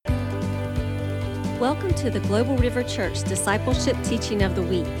Welcome to the Global River Church Discipleship Teaching of the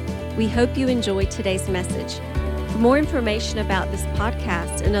Week. We hope you enjoyed today's message. For more information about this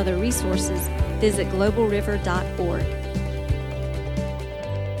podcast and other resources, visit globalriver.org.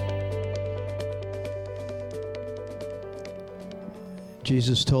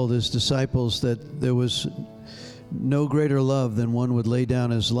 Jesus told his disciples that there was no greater love than one would lay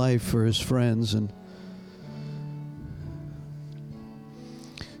down his life for his friends. And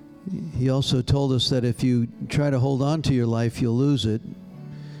he also told us that if you try to hold on to your life, you'll lose it.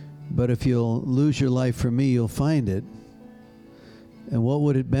 But if you'll lose your life for me, you'll find it. And what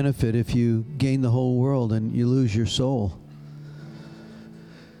would it benefit if you gain the whole world and you lose your soul?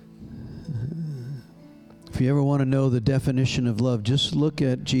 If you ever want to know the definition of love, just look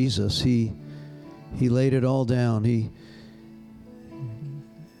at Jesus. He laid it all down.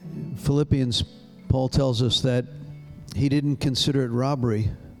 Philippians, Paul tells us that he didn't consider it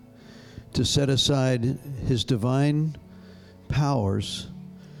robbery to set aside his divine powers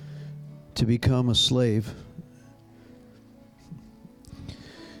to become a slave.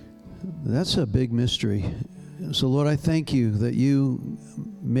 That's a big mystery. So Lord, I thank you that you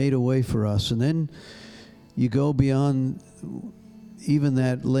made a way for us. And then you go beyond even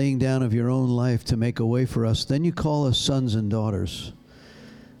that laying down of your own life to make a way for us. Then you call us sons and daughters.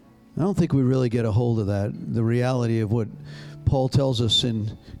 I don't think we really get a hold of that, the reality of what Paul tells us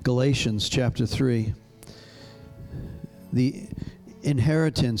in Galatians chapter 3. The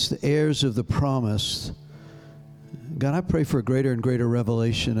inheritance, the heirs of the promise. God, I pray for a greater and greater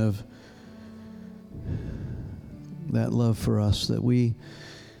revelation of that love for us, that we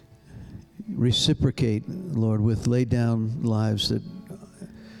reciprocate, Lord, with laid down lives that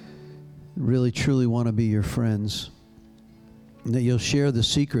really truly want to be your friends, and that you'll share the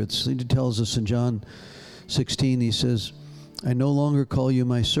secrets. He tells us in John 16, he says, I no longer call you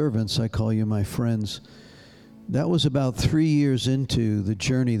my servants, I call you my friends. That was about 3 years into the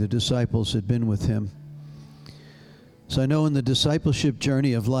journey the disciples had been with him. So I know in the discipleship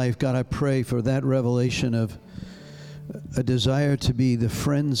journey of life, God, I pray for that revelation of a desire to be the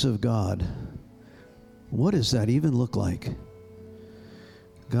friends of God. What does that even look like?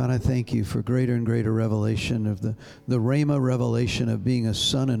 God, I thank you for greater and greater revelation of the Rhema revelation of being a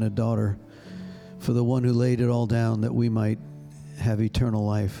son and a daughter for the one who laid it all down that we might have eternal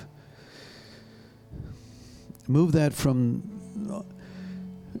life. Move that from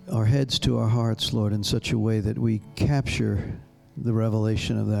our heads to our hearts, Lord, in such a way that we capture the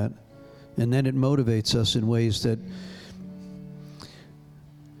revelation of that. And then it motivates us in ways that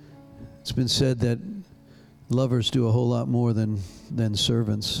it's been said that lovers do a whole lot more than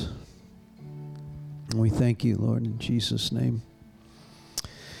servants. And we thank you, Lord, in Jesus' name.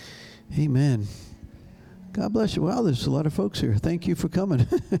 Amen. God bless you. Wow, there's a lot of folks here. Thank you for coming.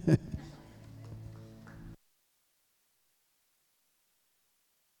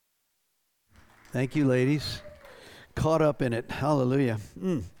 Thank you, ladies. Caught up in it. Hallelujah.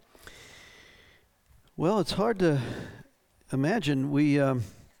 Well, it's hard to imagine. We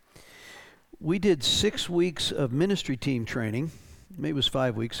did 6 weeks of ministry team training. Maybe it was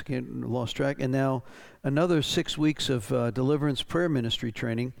 5 weeks. I lost track. And now another 6 weeks of deliverance prayer ministry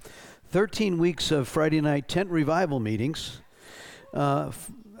training. 13 weeks of Friday night tent revival meetings.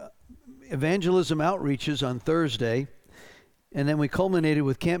 Evangelism outreaches on Thursday. And then we culminated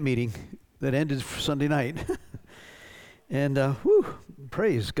with camp meeting that ended Sunday night. And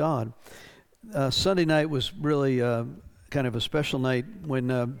praise God. Sunday night was really kind of a special night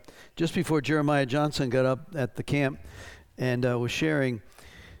when just before Jeremiah Johnson got up at the camp and was sharing,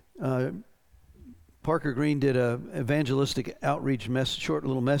 Parker Green did a evangelistic outreach short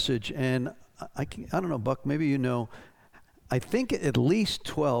little message, and I don't know, Buck, maybe you know, I think at least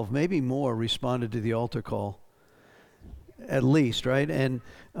 12, maybe more, responded to the altar call. At least, right? And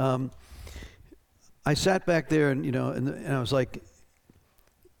I sat back there and I was like,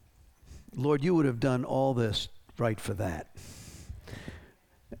 Lord, you would have done all this right for that.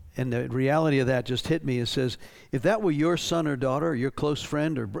 And the reality of that just hit me. It says, if that were your son or daughter, or your close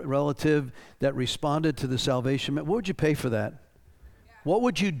friend or relative that responded to the salvation, what would you pay for that? Yeah. What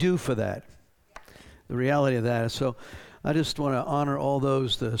would you do for that? The reality of that. So I just want to honor all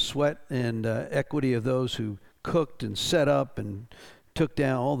those, the sweat and equity of those who cooked and set up and took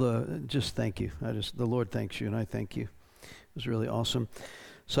down just thank you. The Lord thanks you, and I thank you. It was really awesome.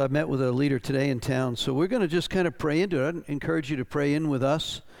 So I've met with a leader today in town. So we're going to just kind of pray into it. I'd encourage you to pray in with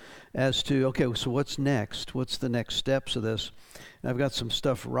us as to, okay, so what's next? What's the next steps of this? And I've got some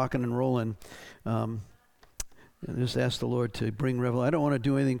stuff rocking and rolling. And just ask the Lord to bring revelation. I don't want to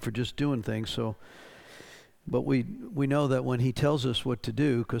do anything for just doing things. So But we know that when he tells us what to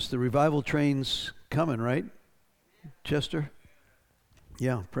do, because the revival train's coming, right, Chester?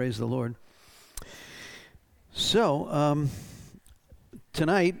 Yeah, praise the Lord. So,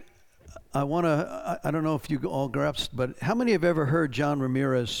 tonight, I want to, I don't know if you all grasped, but how many have ever heard John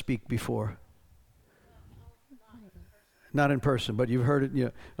Ramirez speak before? Not in person, but you've heard it. Yeah.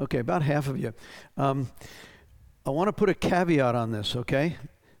 Okay, about half of you. I want to put a caveat on this, okay?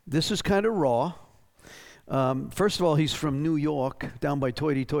 This is kind of raw. First of all, he's from New York, down by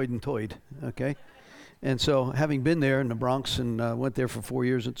Toity, okay? And so, having been there in the Bronx and went there for 4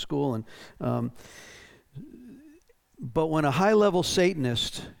 years at school, and but when a high-level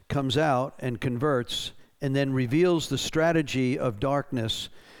Satanist comes out and converts and then reveals the strategy of darkness,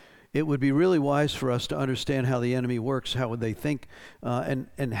 it would be really wise for us to understand how the enemy works, how would they think,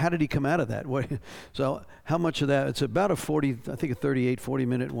 and how did he come out of that? So how much of that? It's about a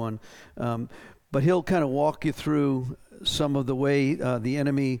 40-minute one. But he'll kind of walk you through some of the way the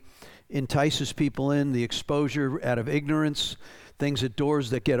enemy entices people in, the exposure out of ignorance, things at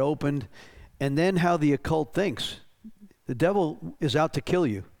doors that get opened, and then how the occult thinks. The devil is out to kill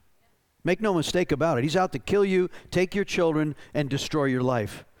you. Make no mistake about it. He's out to kill you, take your children, and destroy your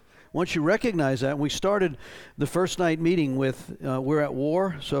life. Once you recognize that, we started the first night meeting with, we're at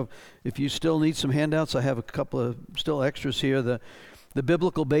war, so if you still need some handouts, I have a couple of still extras here. The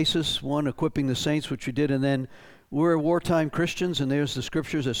biblical basis, one, equipping the saints, which we did, and then we're wartime Christians, and there's the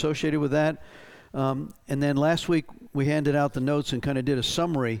scriptures associated with that. And then last week, we handed out the notes and kind of did a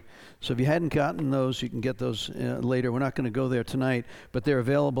summary. So if you hadn't gotten those, you can get those later. We're not going to go there tonight, but they're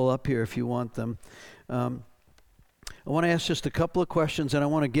available up here if you want them. I want to ask just a couple of questions, and I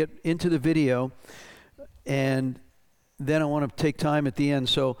want to get into the video, and then I want to take time at the end.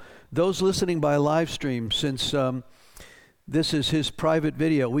 So those listening by live stream, since this is his private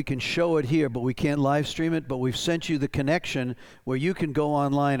video, we can show it here, but we can't live stream it, but we've sent you the connection where you can go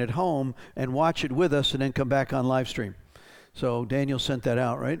online at home and watch it with us and then come back on live stream. So Daniel sent that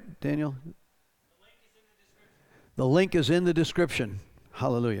out, right, Daniel? The link is in the description.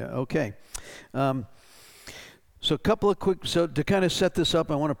 Hallelujah. Okay. So a couple of quick, so to kind of set this up,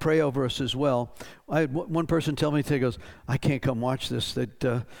 I want to pray over us as well. I had one person tell me today, goes, I can't come watch this,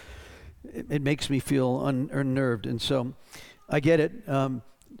 that it makes me feel unnerved, and so I get it.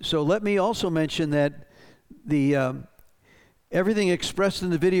 So let me also mention that the everything expressed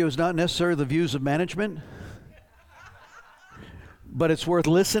in the video is not necessarily the views of management, but it's worth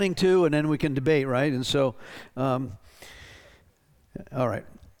listening to, and then we can debate, right? And so, all right.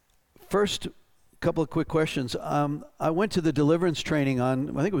 First, couple of quick questions. I went to the deliverance training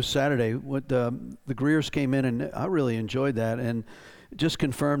on, I think it was Saturday. The Greers came in, and I really enjoyed that, and just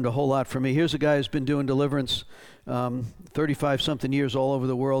confirmed a whole lot for me. Here's a guy who's been doing deliverance 35-something years all over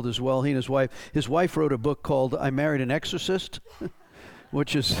the world as well. He and his wife. His wife wrote a book called I Married an Exorcist,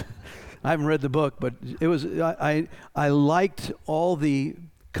 which is, I haven't read the book, but it was, I liked all the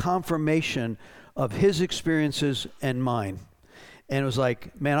confirmation of his experiences and mine. And it was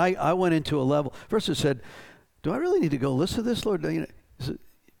like, man, I went into a level. First I said, do I really need to go listen to this, Lord?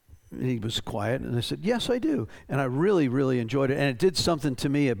 He was quiet, and I said, yes, I do. And I really, really enjoyed it. And it did something to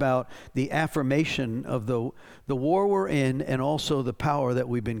me about the affirmation of the war we're in and also the power that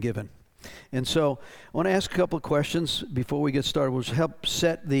we've been given. And so I want to ask a couple of questions before we get started, which help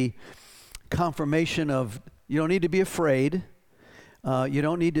set the confirmation of you don't need to be afraid. You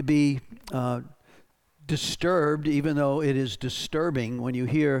don't need to be disturbed, even though it is disturbing when you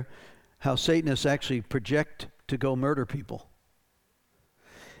hear how Satanists actually project to go murder people.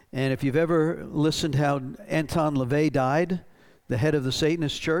 And if you've ever listened how Anton LaVey died, the head of the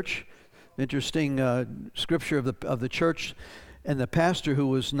Satanist church, interesting scripture of the church, and the pastor who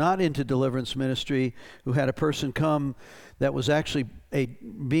was not into deliverance ministry, who had a person come that was actually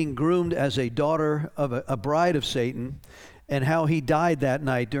being groomed as a daughter of a bride of Satan, and how he died that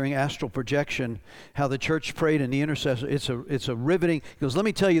night during astral projection, how the church prayed and the intercessor. It's a riveting. He goes, let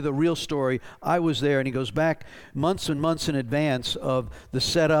me tell you the real story. I was there, and he goes back months and months in advance of the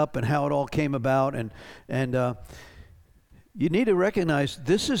setup and how it all came about. And you need to recognize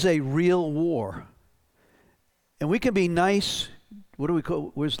this is a real war. And we can be nice, what do we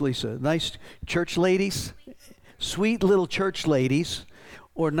call, where's Lisa? Nice church ladies, sweet little church ladies,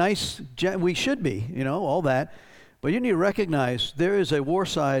 or nice, we should be, all that. But you need to recognize there is a war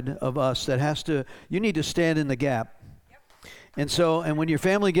side of us that you need to stand in the gap. Yep. And when your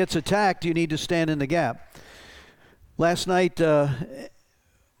family gets attacked, you need to stand in the gap. Last night,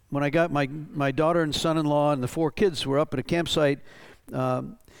 when I got my daughter and son-in-law and the 4 kids were up at a campsite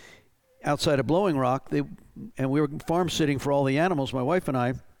outside of Blowing Rock, and we were farm sitting for all the animals, my wife and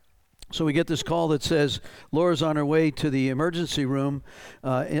I, So we get this call that says Laura's on her way to the emergency room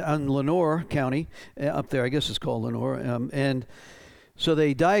in Lenoir County, up there. I guess it's called Lenoir. And so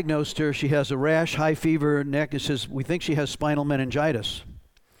they diagnosed her. She has a rash, high fever, neck. It says, we think she has spinal meningitis.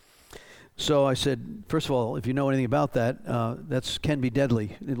 So I said, first of all, if you know anything about that, that can be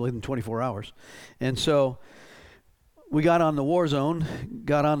deadly within 24 hours. And so we got on the war zone,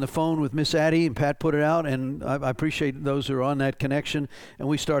 got on the phone with Miss Addie, and Pat put it out, and I appreciate those who are on that connection, and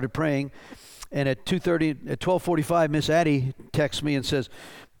we started praying. And at 12:45, Miss Addie texts me and says,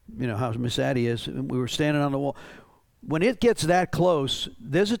 you know how Miss Addie is, and we were standing on the wall. When it gets that close,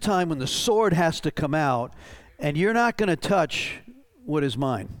 there's a time when the sword has to come out, and you're not going to touch what is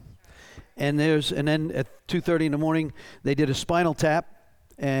mine. And then at 2:30 in the morning, they did a spinal tap,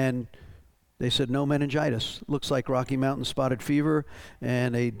 and they said no meningitis. Looks like Rocky Mountain spotted fever,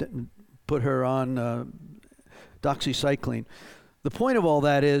 and they put her on doxycycline. The point of all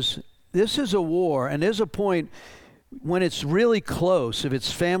that is, this is a war, and there's a point when it's really close. If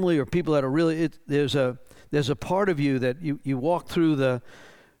it's family or people that are really, there's a part of you that you walk through the,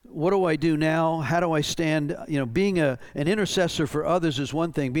 what do I do now? How do I stand? You know, being an intercessor for others is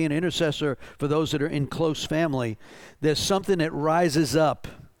one thing. Being an intercessor for those that are in close family, there's something that rises up.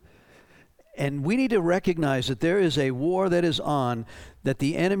 And we need to recognize that there is a war that is on, that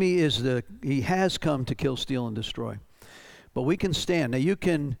the enemy he has come to kill, steal, and destroy. But we can stand. Now, you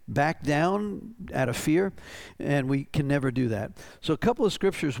can back down out of fear, and we can never do that. So a couple of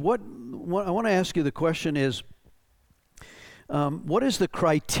scriptures. What I want to ask you, the question is, what is the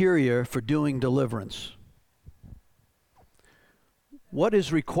criteria for doing deliverance? What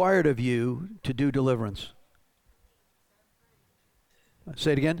is required of you to do deliverance?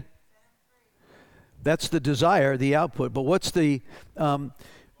 Say it again. That's the desire, the output. But what's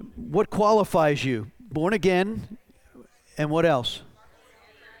what qualifies you? Born again, and what else?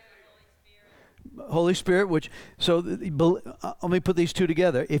 Holy Spirit. Let me put these two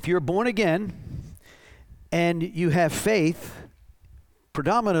together. If you're born again and you have faith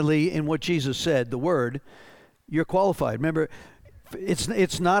predominantly in what Jesus said, the Word, you're qualified. Remember,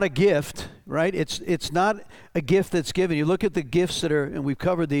 it's not a gift, right? It's not a gift that's given. You look at the gifts that are, and we've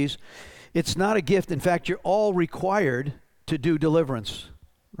covered these. It's not a gift. In fact, you're all required to do deliverance,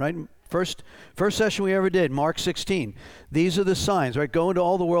 right? First session we ever did, Mark 16. These are the signs, right? Go into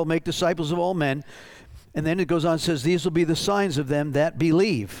all the world, make disciples of all men. And then it goes on and says, these will be the signs of them that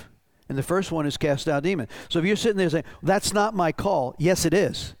believe. And the first one is cast out demons. So if you're sitting there saying, that's not my call. Yes, it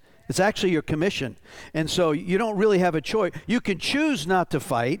is. It's actually your commission. And so you don't really have a choice. You can choose not to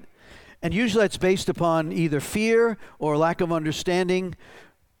fight. And usually that's based upon either fear or lack of understanding,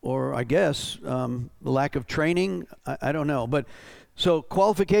 or I guess the lack of training. I don't know. But so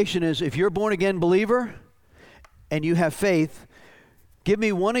qualification is, if you're a born again believer and you have faith, give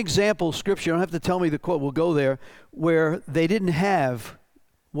me one example, scripture, you don't have to tell me the quote, we'll go there, where they didn't have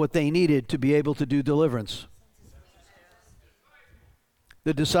what they needed to be able to do deliverance.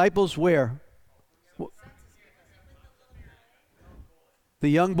 The disciples, where? The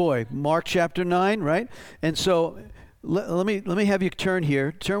young boy, Mark chapter 9, right? And so let me have you turn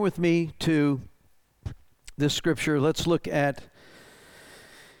here. Turn with me to this scripture. Let's look at,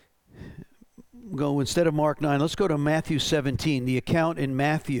 instead of Mark 9, let's go to Matthew 17, the account in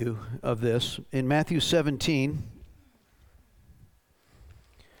Matthew of this. In Matthew 17,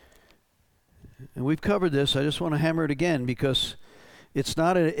 and we've covered this. I just want to hammer it again because it's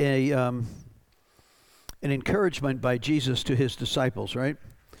not an encouragement by Jesus to his disciples, right?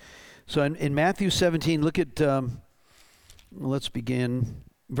 So in Matthew 17, look at, let's begin.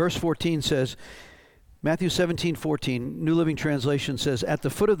 Verse 14 says, Matthew 17:14, New Living Translation says, at the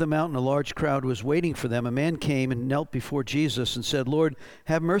foot of the mountain, a large crowd was waiting for them. A man came and knelt before Jesus and said, Lord,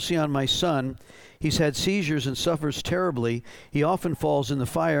 have mercy on my son. He's had seizures and suffers terribly. He often falls in the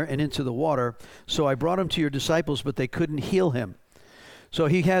fire and into the water. So I brought him to your disciples, but they couldn't heal him. So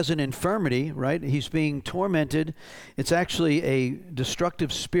he has an infirmity, right? He's being tormented. It's actually a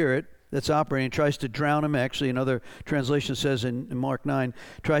destructive spirit that's operating, tries to drown him. Actually, another translation says in Mark 9,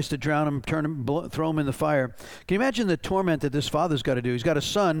 tries to drown him, turn him, throw him in the fire. Can you imagine the torment that this father's got to do? He's got a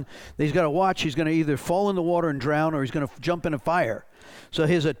son that he's got to watch. He's going to either fall in the water and drown, or he's going to jump in a fire. So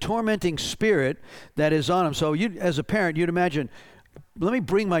he's a tormenting spirit that is on him. So you, as a parent, you'd imagine, let me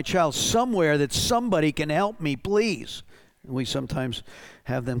bring my child somewhere that somebody can help me, please. And we sometimes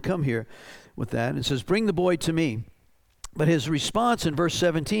have them come here with that. It says, bring the boy to me. But his response in verse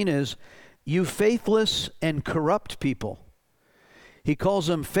 17 is, you faithless and corrupt people. He calls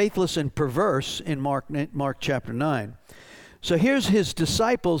them faithless and perverse in Mark chapter 9. So here's his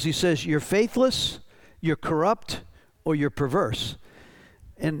disciples. He says, you're faithless, you're corrupt, or you're perverse.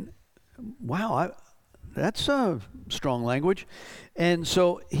 And wow, that's strong language. And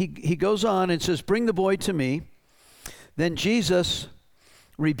so he goes on and says, bring the boy to me. Then Jesus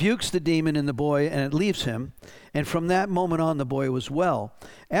rebukes the demon in the boy, and it leaves him. And from that moment on, the boy was well.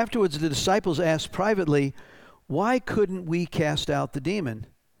 Afterwards, the disciples asked privately, why couldn't we cast out the demon?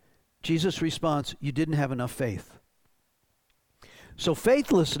 Jesus responds, you didn't have enough faith. So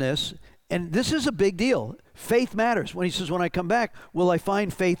faithlessness, and this is a big deal. Faith matters. When he says, when I come back, will I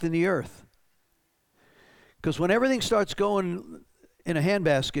find faith in the earth? Because when everything starts going in a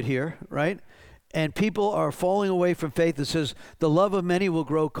handbasket here, right, and people are falling away from faith, it says the love of many will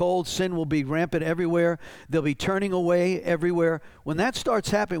grow cold, sin will be rampant everywhere, they'll be turning away everywhere. When that starts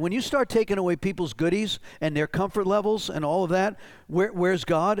happening, when you start taking away people's goodies and their comfort levels and all of that, where's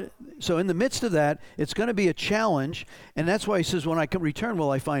God? So in the midst of that, it's going to be a challenge, and that's why he says, when I can return,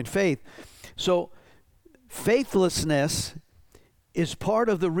 will I find faith? So faithlessness is part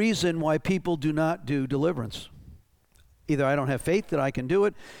of the reason why people do not do deliverance. Either I don't have faith that I can do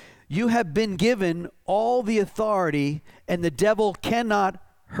it. You have been given all the authority, and the devil cannot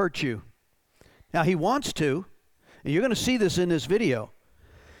hurt you. Now, he wants to, and you're going to see this in this video.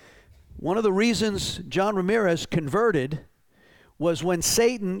 One of the reasons John Ramirez converted was when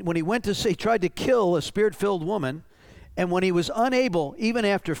Satan, when he tried to kill a spirit-filled woman, and when he was unable, even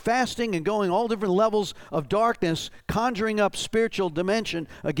after fasting and going all different levels of darkness, conjuring up spiritual dimension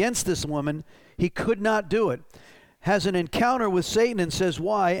against this woman, he could not do it. Has an encounter with Satan and says,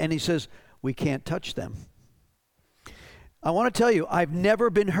 why? And he says, we can't touch them. I want to tell you, I've never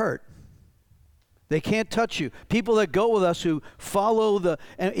been hurt. They can't touch you. People that go with us who follow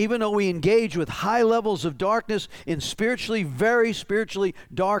and even though we engage with high levels of darkness in very spiritually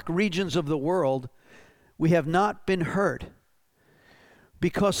dark regions of the world, we have not been hurt.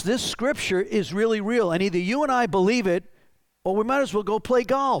 Because this scripture is really real. And either you and I believe it, or we might as well go play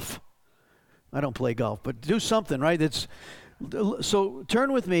golf. I don't play golf, but do something, right? So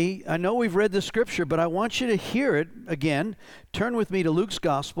turn with me. I know we've read the scripture, but I want you to hear it again. Turn with me to Luke's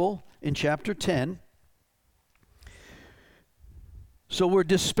Gospel in chapter 10. So we're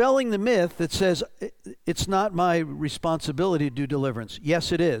dispelling the myth that says it's not my responsibility to do deliverance.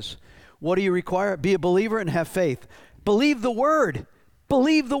 Yes, it is. What do you require? Be a believer and have faith. Believe the word.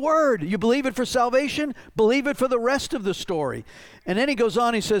 Believe the word. You believe it for salvation, believe it for the rest of the story. And then he goes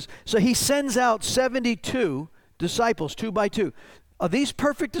on, he says, so he sends out 72 disciples, 2 by 2. Are these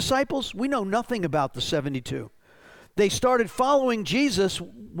perfect disciples? We know nothing about the 72. They started following Jesus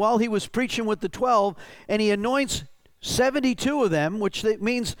while he was preaching with the 12, and he anoints 72 of them, which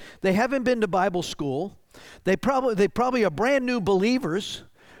means they haven't been to Bible school. They probably are brand new believers,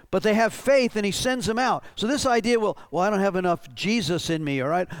 but they have faith, and he sends them out. So this idea, well, I don't have enough Jesus in me, all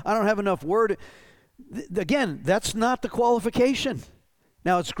right? I don't have enough word. Again, that's not the qualification.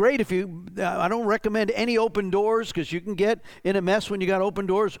 Now, it's great if I don't recommend any open doors, because you can get in a mess when you got open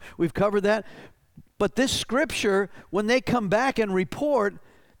doors. We've covered that. But this scripture, when they come back and report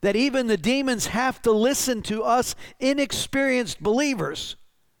that even the demons have to listen to us inexperienced believers.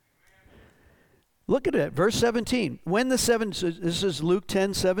 Look at it, verse 17. This is Luke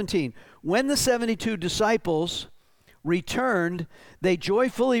 10:17. When the 72 disciples returned, they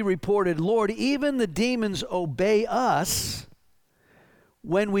joyfully reported, Lord, even the demons obey us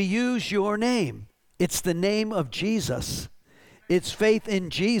when we use your name. It's the name of Jesus. It's faith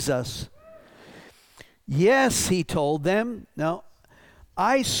in Jesus. Yes, he told them. Now,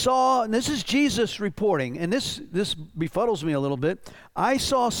 I saw, and this is Jesus reporting, and this befuddles me a little bit. I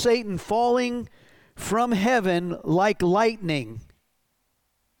saw Satan falling from heaven like lightning.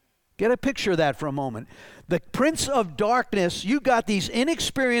 Get a picture of that for a moment. The prince of darkness, you got these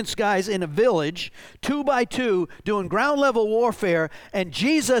inexperienced guys in a village, 2 by 2, doing ground level warfare, and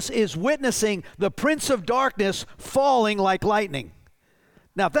Jesus is witnessing the prince of darkness falling like lightning.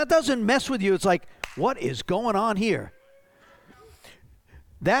 Now, if that doesn't mess with you, it's like, what is going on here?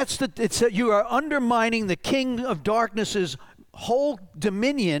 You are undermining the king of darkness's whole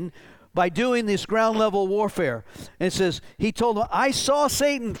dominion by doing this ground level warfare. And it says, he told them, I saw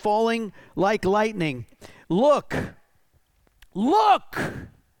Satan falling like lightning. Look,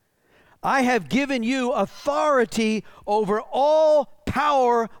 I have given you authority over all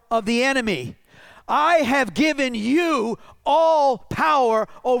power of the enemy. I have given you all power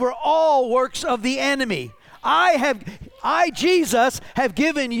over all works of the enemy. I, Jesus, have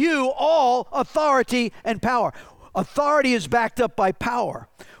given you all authority and power. Authority is backed up by power.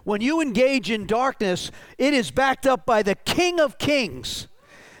 When you engage in darkness, it is backed up by the King of Kings.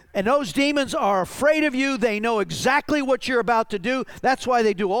 And those demons are afraid of you. They know exactly what you're about to do. That's why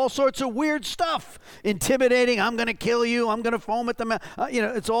they do all sorts of weird stuff. Intimidating, I'm going to kill you, I'm going to foam at the mouth.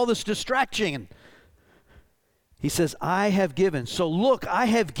 It's all this distraction. He says, I have given. So look, I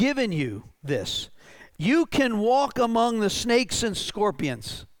have given you this. You can walk among the snakes and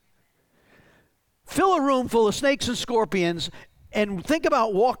scorpions. Fill a room full of snakes and scorpions and think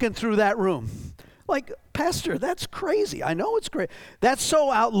about walking through that room. Like, Pastor, that's crazy. I know it's crazy. That's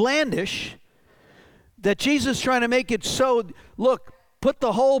so outlandish that Jesus is trying to make it so, look, put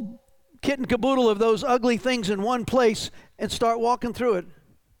the whole kit and caboodle of those ugly things in one place and start walking through it.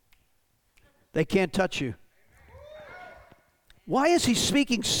 They can't touch you. Why is he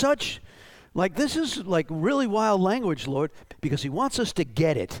speaking such, like, this is like really wild language, Lord? Because he wants us to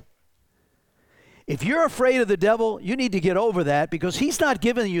get it. If you're afraid of the devil, you need to get over that because he's not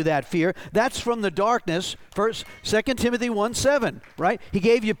giving you that fear. That's from the darkness. 2 Timothy 1:7, right? He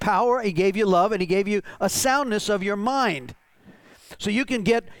gave you power, he gave you love, and he gave you a soundness of your mind. So you can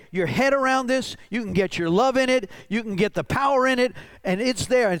get your head around this, you can get your love in it, you can get the power in it, and it's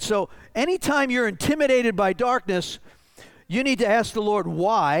there. And so anytime you're intimidated by darkness, you need to ask the Lord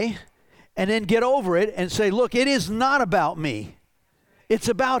why, and then get over it and say, look, it is not about me. It's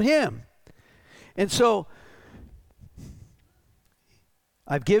about him. And so,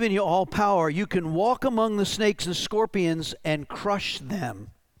 I've given you all power. You can walk among the snakes and scorpions and crush them.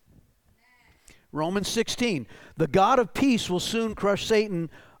 Romans 16, the God of peace will soon crush Satan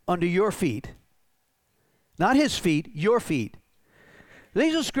under your feet. Not his feet, your feet.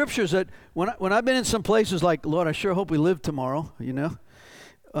 These are scriptures that when I've been in some places like, Lord, I sure hope we live tomorrow,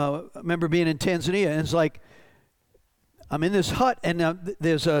 I remember being in Tanzania, and it's like, I'm in this hut, and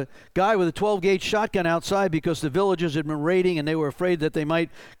there's a guy with a 12-gauge shotgun outside because the villagers had been raiding, and they were afraid that they might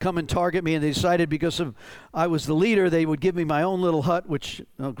come and target me, and they decided because I was the leader, they would give me my own little hut, which,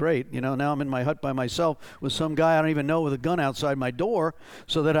 oh, great. Now I'm in my hut by myself with some guy I don't even know with a gun outside my door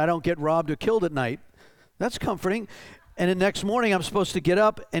so that I don't get robbed or killed at night. That's comforting. And the next morning, I'm supposed to get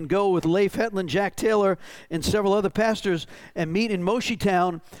up and go with Leif Hetland, Jack Taylor, and several other pastors and meet in Moshi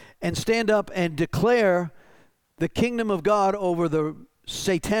Town and stand up and declare the kingdom of God over the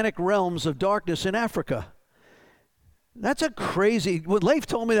satanic realms of darkness in Africa. That's a crazy. When Leif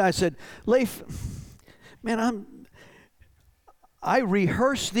told me that, I said, Leif, man, I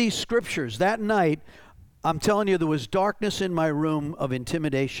rehearsed these scriptures that night. I'm telling you, there was darkness in my room of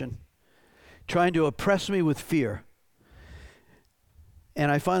intimidation, trying to oppress me with fear. And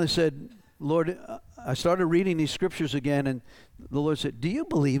I finally said, Lord, I started reading these scriptures again, and the Lord said, do you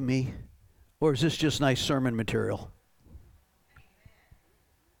believe me? Or is this just nice sermon material?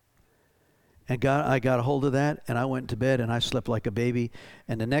 And I got a hold of that, and I went to bed, and I slept like a baby.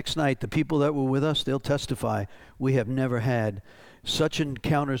 And the next night, the people that were with us, they'll testify, we have never had such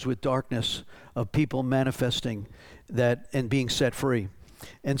encounters with darkness of people manifesting that and being set free.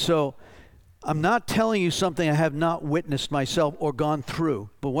 And so I'm not telling you something I have not witnessed myself or gone through.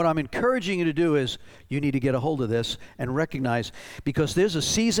 But what I'm encouraging you to do is you need to get a hold of this and recognize, because there's a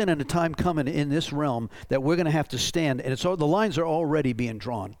season and a time coming in this realm that we're going to have to stand. And the lines are already being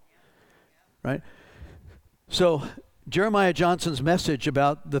drawn. Right? So Jeremiah Johnson's message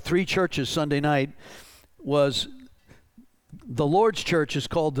about the 3 churches Sunday night was the Lord's church is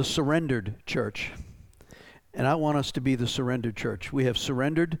called the surrendered church. And I want us to be the surrendered church. We have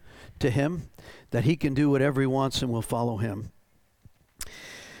surrendered to him, that he can do whatever he wants and we'll follow him.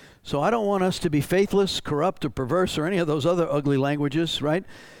 So I don't want us to be faithless, corrupt, or perverse, or any of those other ugly languages, right?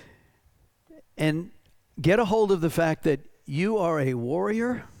 And get a hold of the fact that you are a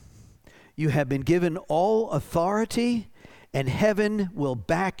warrior. You have been given all authority, and heaven will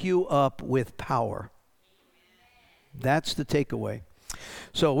back you up with power. That's the takeaway.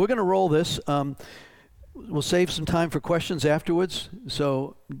 So we're going to roll this. We'll save some time for questions afterwards.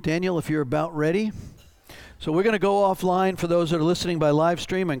 So, Daniel, if you're about ready. So we're going to go offline for those that are listening by live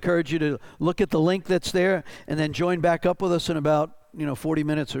stream. I encourage you to look at the link that's there and then join back up with us in about 40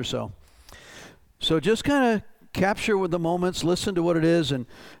 minutes or so. So just kind of capture with the moments, listen to what it is, and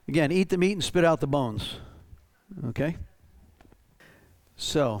again, eat the meat and spit out the bones. Okay?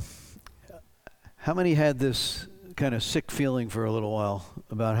 So, how many had this kind of sick feeling for a little while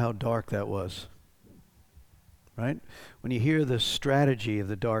about how dark that was? Right? When you hear the strategy of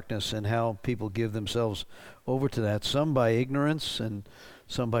the darkness and how people give themselves over to that, some by ignorance and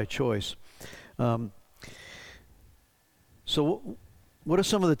some by choice. So what are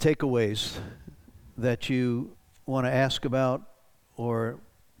some of the takeaways that you want to ask about or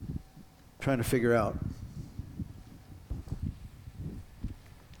trying to figure out?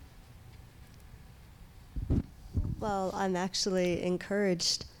 Well, I'm actually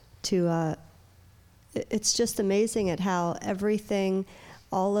encouraged it's just amazing at how everything,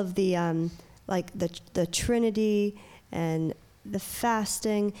 all of the like the Trinity and the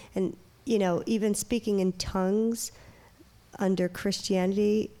fasting, and even speaking in tongues under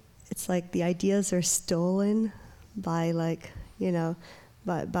Christianity, it's like the ideas are stolen by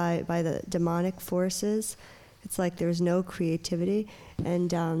by the demonic forces. It's like there's no creativity,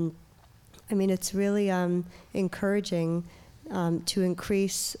 and it's really encouraging to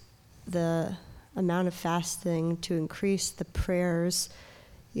increase the amount of fasting, to increase the prayers,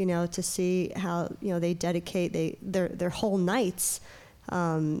 to see how they dedicate their whole nights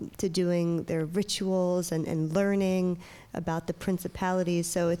to doing their rituals and learning about the principalities.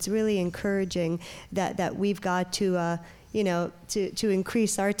 So it's really encouraging that we've got to to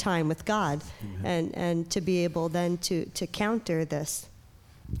increase our time with God, and to be able then to counter this.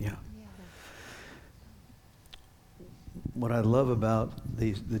 Yeah. What I love about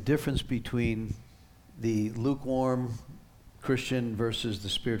the difference between the lukewarm Christian versus the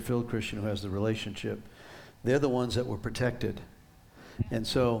Spirit-filled Christian who has the relationship, they're the ones that were protected. And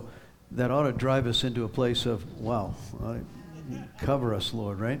so that ought to drive us into a place of, wow, cover us,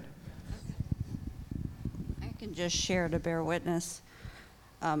 Lord, right? I can just share to bear witness.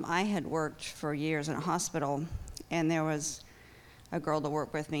 I had worked for years in a hospital, and there was a girl that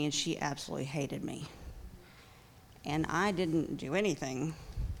worked with me, and she absolutely hated me. And I didn't do anything,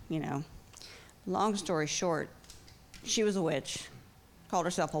 Long story short, she was a witch, called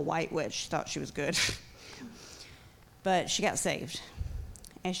herself a white witch, thought she was good. But she got saved.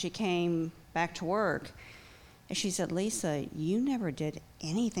 And she came back to work, and she said, "Lisa, you never did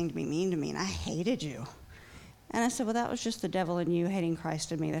anything to be mean to me, and I hated you." And I said, "Well, that was just the devil in you hating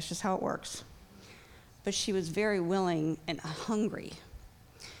Christ in me. That's just how it works." But she was very willing and hungry.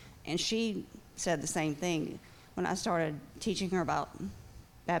 And she said the same thing. When I started teaching her about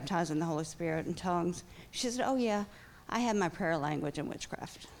baptizing the Holy Spirit in tongues, she said, "Oh yeah, I had my prayer language in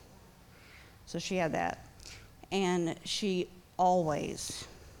witchcraft." So she had that. And she always,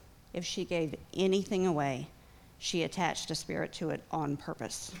 if she gave anything away, she attached a spirit to it on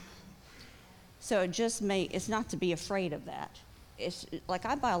purpose. So it's not to be afraid of that. It's like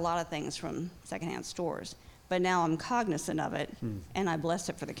I buy a lot of things from secondhand stores, but now I'm cognizant of it, and I bless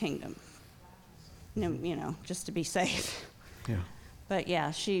it for the kingdom. Just to be safe. Yeah. But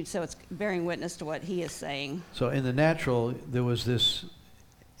yeah, so it's bearing witness to what he is saying. So in the natural, there was this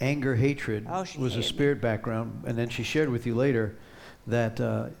anger, hatred, was a spirit background, and then she shared with you later that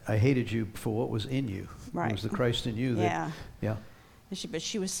I hated you for what was in you. Right. It was the Christ in you. Yeah. Yeah. But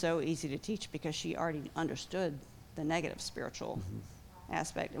she was so easy to teach because she already understood the negative spiritual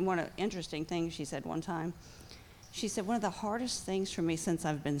aspect. And one interesting thing she said one time, she said, "One of the hardest things for me since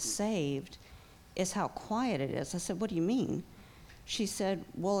I've been saved is how quiet it is." I said, "What do you mean?" She said,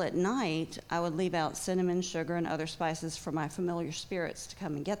 "Well, at night, I would leave out cinnamon, sugar, and other spices for my familiar spirits to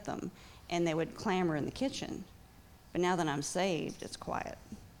come and get them, and they would clamor in the kitchen. But now that I'm saved, it's quiet."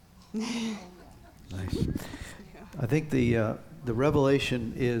 Nice. I think the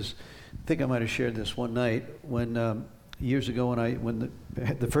revelation is, I think I might have shared this one night when years ago when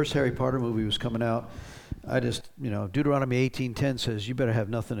the first Harry Potter movie was coming out. I just, Deuteronomy 18:10 says you better have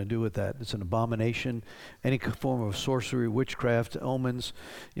nothing to do with that. It's an abomination. Any form of sorcery, witchcraft, omens,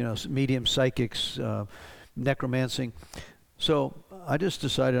 medium psychics, necromancing. So I just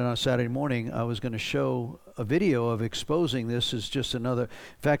decided on a Saturday morning I was going to show a video of exposing this as just another.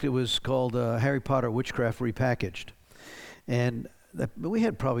 In fact, it was called Harry Potter Witchcraft Repackaged. And we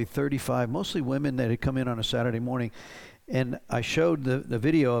had probably 35, mostly women that had come in on a Saturday morning. And I showed the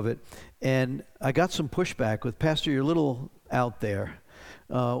video of it, and I got some pushback with, "Pastor, you're a little out there.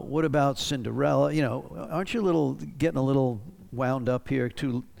 What about Cinderella? Aren't you getting a little wound up here,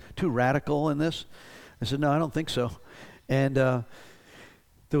 too radical in this?" I said, "No, I don't think so." And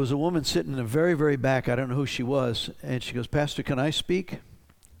there was a woman sitting in the very, very back. I don't know who she was. And she goes, "Pastor, can I speak?"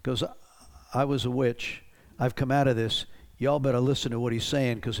 Goes, "I was a witch. I've come out of this. Y'all better listen to what he's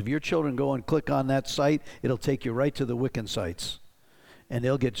saying, because if your children go and click on that site, it'll take you right to the Wiccan sites. And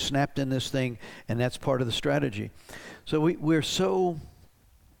they'll get snapped in this thing, and that's part of the strategy." So we're so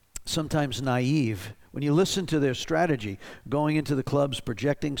sometimes naive. When you listen to their strategy, going into the clubs,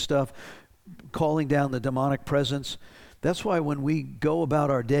 projecting stuff, calling down the demonic presence, that's why when we go about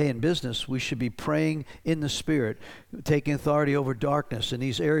our day in business, we should be praying in the Spirit, taking authority over darkness in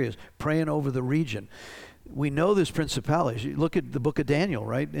these areas, praying over the region. We know there's principalities. You look at the book of Daniel,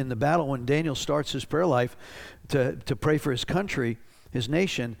 right? In the battle, when Daniel starts his prayer life to pray for his country, his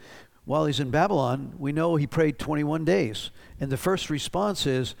nation, while he's in Babylon, we know he prayed 21 days. And the first response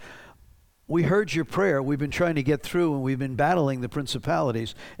is, we heard your prayer. We've been trying to get through, and we've been battling the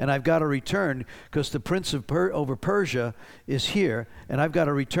principalities, and I've got to return because the prince of over Persia is here, and I've got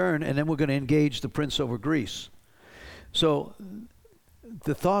to return, and then we're going to engage the prince over Greece. So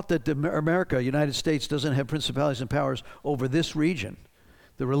the thought that America, United States, doesn't have principalities and powers over this region,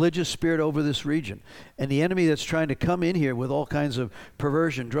 the religious spirit over this region, and the enemy that's trying to come in here with all kinds of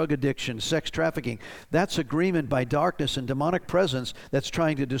perversion, drug addiction, sex trafficking, that's agreement by darkness and demonic presence that's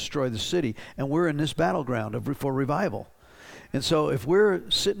trying to destroy the city. And we're in this battleground for revival. And so if we're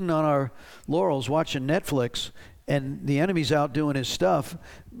sitting on our laurels watching Netflix and the enemy's out doing his stuff,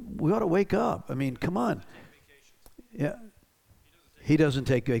 we ought to wake up. I mean, come on. Yeah. He doesn't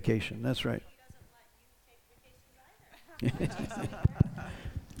take vacation. That's right.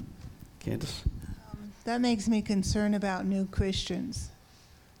 Candace? That makes me concerned about new Christians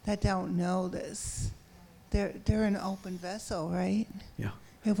that don't know this. They're an open vessel, right? Yeah.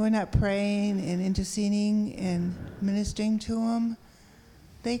 If we're not praying and interceding and ministering to them,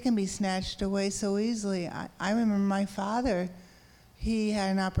 they can be snatched away so easily. I remember my father, he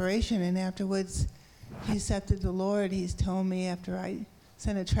had an operation, and afterwards he accepted the Lord. He's told me after I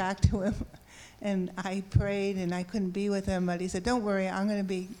sent a tract to him, and I prayed, and I couldn't be with him, but he said, don't worry, I'm going to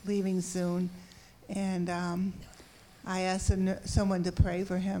be leaving soon. And I asked someone to pray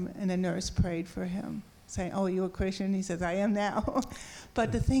for him, and a nurse prayed for him, saying, oh, you a Christian? He says, I am now.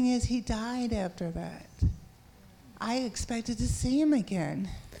 But the thing is, he died after that. I expected to see him again.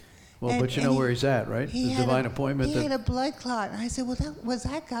 Well, but you know where he's at, right? The divine appointment. He had a blood clot. And I said, well, was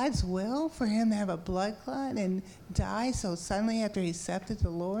that God's will for him to have a blood clot and die so suddenly after he accepted the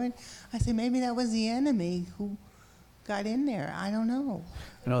Lord? I said, maybe that was the enemy who got in there. I don't know.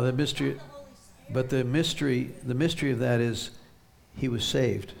 No, the mystery, but the mystery of that is he was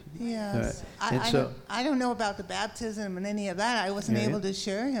saved. Yes. Right. I don't know about the baptism and any of that. I wasn't able to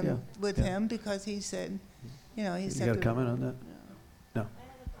share him with him because he said, he said. You got a comment on that? No.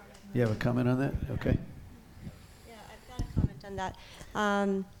 You have a comment on that? Okay. Yeah, I've got a comment on that.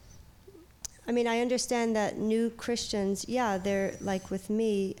 I mean, I understand that new Christians, they're like with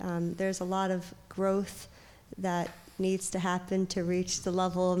me, there's a lot of growth that needs to happen to reach the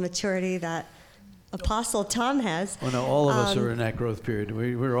level of maturity that Apostle Tom has. Well, no, all of us are in that growth period.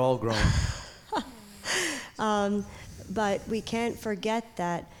 We're all growing. But we can't forget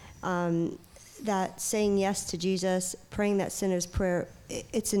that that saying yes to Jesus, praying that sinner's prayer,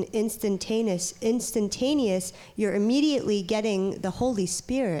 it's an instantaneous, you're immediately getting the Holy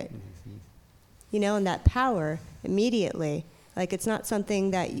Spirit, and that power immediately. Like, it's not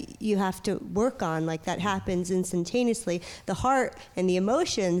something that you have to work on, like that happens instantaneously. The heart and the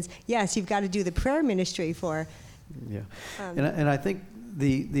emotions, yes, you've got to do the prayer ministry for. Yeah, and I think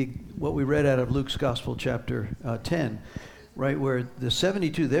the what we read out of Luke's Gospel, chapter 10, right, where the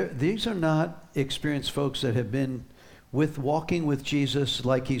 72, these are not experienced folks that have been walking with Jesus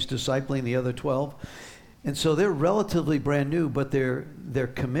like he's discipling the other 12. And so they're relatively brand new, but they're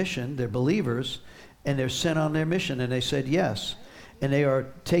commissioned, they're believers, and they're sent on their mission, and they said yes. And they are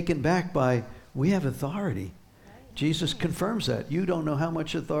taken back by, we have authority. Jesus confirms that. You don't know how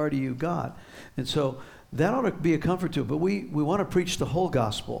much authority you got. And so that ought to be a comfort to it. But we want to preach the whole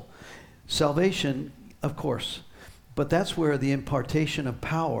gospel. Salvation, of course, but that's where the impartation of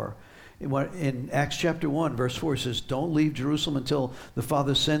power, in Acts chapter 1, verse 4, it says, don't leave Jerusalem until the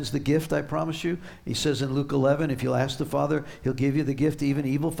Father sends the gift I promise you. He says in Luke 11, if you'll ask the Father, he'll give you the gift. Even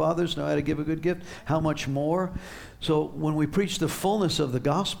evil fathers know how to give a good gift. How much more? So when we preach the fullness of the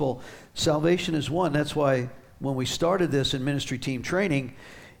gospel, salvation is one. That's why when we started this in ministry team training,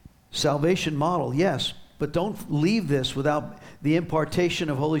 salvation model, yes, but don't leave this without the impartation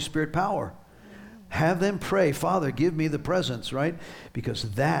of Holy Spirit power. Have them pray, Father, give me the presence, right?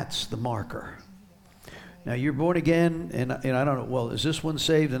 Because that's the marker. Now, you're born again, and I don't know, well, is this one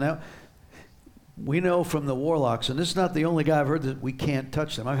saved? And now, we know from the warlocks, and this is not the only guy I've heard that we can't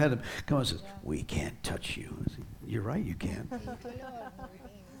touch them. I've had them come and say, we can't touch you. You're right, you can.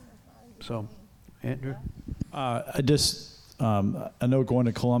 So, Andrew? I know going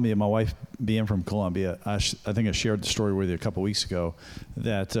to Columbia, my wife being from Columbia, I think I shared the story with you a couple weeks ago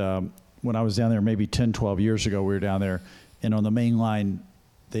that when I was down there maybe 10, 12 years ago, we were down there, and on the main line,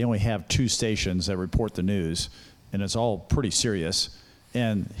 they only have 2 stations that report the news, and it's all pretty serious.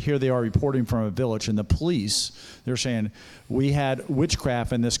 And here they are reporting from a village, and the police, they're saying, we had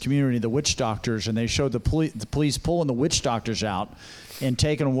witchcraft in this community, the witch doctors, and they showed the police pulling the witch doctors out and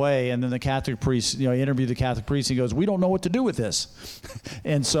taking away. And then the Catholic priest, interviewed the Catholic priest. He goes, we don't know what to do with this.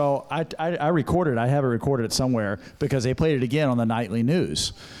 And so I recorded, I have it recorded somewhere because they played it again on the nightly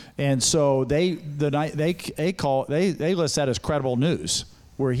news. And so they list that as credible news.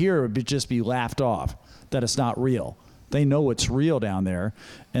 Where here it would just be laughed off that it's not real. They know it's real down there.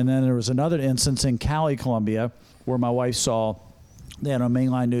 And then there was another instance in Cali, Colombia, where my wife saw, they had on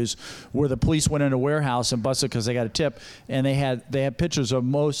Mainline News, where the police went into a warehouse and busted because they got a tip, and they had pictures of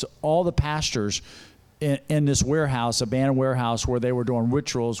all the pastors in this warehouse, abandoned warehouse, where they were doing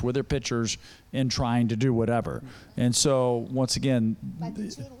rituals with their pictures and trying to do whatever. And so once again, but the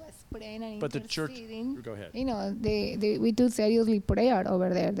church was praying and but the church, interceding. go ahead. You know, we do seriously prayer over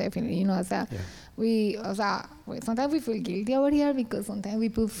there, definitely. You know, sometimes we feel guilty over here because sometimes we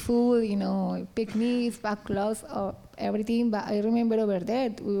put food, you know, picnics, back clothes, or everything. But I remember over there,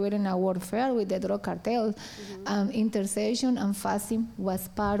 we were in a warfare with the drug cartels. Intercession and fasting was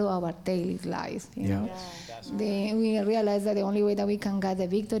part of our daily lives, you know. We realized that the only way that we can get the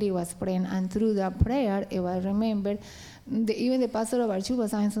victory was praying. And through that prayer, I remember, even the pastor of our church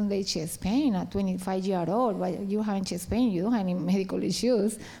was having Sunday chest pain at 25-year-old. But you having chest pain, you don't have any medical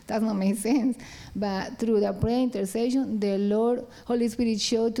issues. That doesn't make sense. But through the prayer intercession, the Lord, Holy Spirit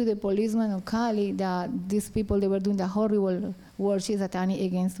showed to the policeman of Cali that these people, they were doing the horrible worship satanic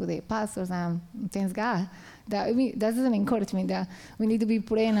against the pastors. And thanks God. That is an encouragement that we need to be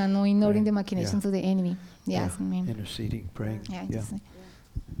praying and not ignoring the machinations of the enemy. Yes, amen. Interceding, praying. Yeah.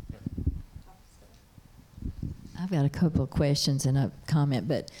 I've got a couple of questions and a comment,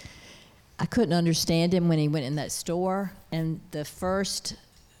 but I couldn't understand him when he went in that store, and the first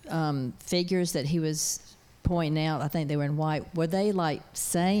figures that he was pointing out, I think they were in white, were they like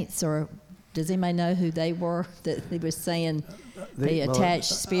saints, or does anybody know who they were that he was saying they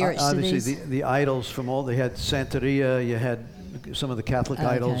attached spirits to these? Obviously, the idols from all, they had Santeria, you had some of the Catholic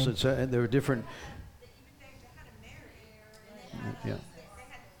idols, and there were different.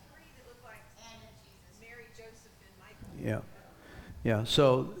 Yeah. Yeah.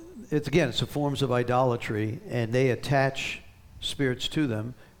 So it's a forms of idolatry, and they attach spirits to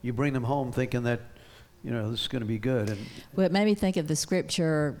them. You bring them home thinking that, you know, this is going to be good. And well, it made me think of the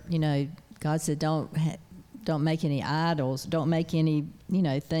scripture. You know, God said, "Don't make any idols. Don't make any, you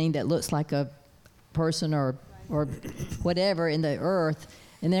know, thing that looks like a person or whatever in the earth."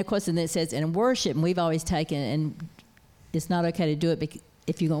 And then of course, it says, "And worship." And we've always taken, and it's not okay to do it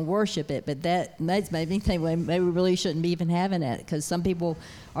if you're going to worship it, but that's made me think, well, maybe we really shouldn't be even having that, because some people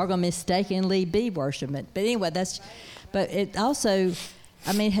are going to mistakenly be worshiping it. But anyway, but it also,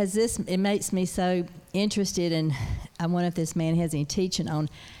 I mean, it makes me so interested in, I wonder if this man has any teaching on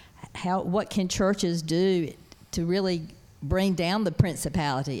what can churches do to really bring down the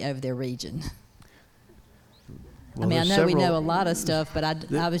principality over their region. well, I mean, I know we know a lot of stuff, but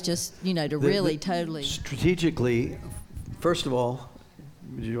I was just, you know, totally. Strategically, first of all,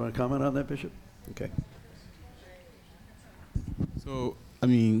 do you want to comment on that, Bishop? Okay. So, I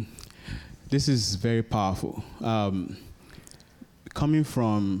mean, this is very powerful. Coming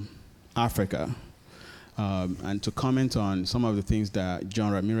from Africa, and to comment on some of the things that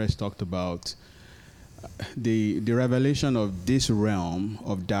John Ramirez talked about, the revelation of this realm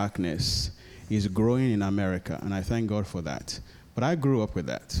of darkness is growing in America, and I thank God for that. But I grew up with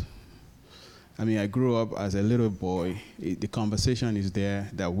that. I mean, I grew up as a little boy. The conversation is there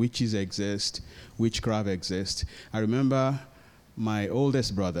that witches exist, witchcraft exists. I remember my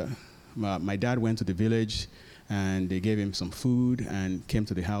oldest brother, my dad went to the village and they gave him some food and came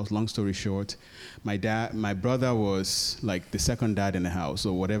to the house. Long story short, my brother was like the second dad in the house,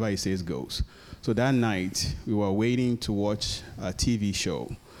 so whatever he says goes. So that night, we were waiting to watch a TV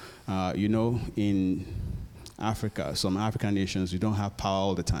show. You know, in Africa, some African nations, we don't have power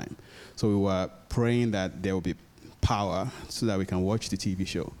all the time. So we were praying that there will be power so that we can watch the TV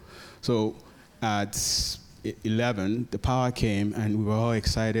show. So at 11, the power came and we were all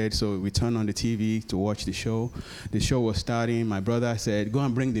excited. So we turned on the TV to watch the show. The show was starting. My brother said, "Go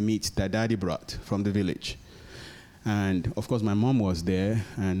and bring the meat that Daddy brought from the village." And of course, my mom was there,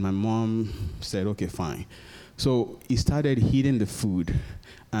 and my mom said, "Okay, fine." So he started heating the food,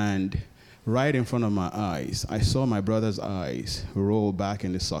 and right in front of my eyes, I saw my brother's eyes roll back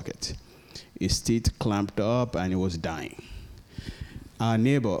in the socket. His teeth clamped up, and he was dying. Our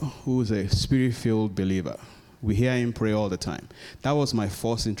neighbor, who is a spirit-filled believer, we hear him pray all the time. That was my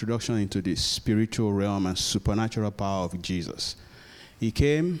first introduction into the spiritual realm and supernatural power of Jesus. He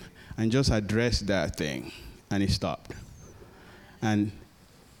came and just addressed that thing, and he stopped. And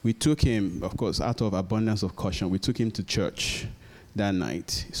we took him, of course, out of abundance of caution, we took him to church that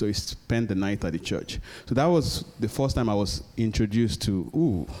night. So he spent the night at the church. So that was the first time I was introduced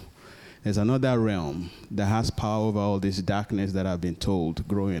to, there's another realm that has power over all this darkness that I've been told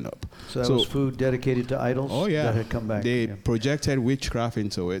growing up. So that was food dedicated to idols? Oh, yeah. That had come back? They projected witchcraft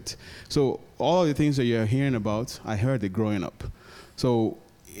into it. So all the things that you're hearing about, I heard it growing up. So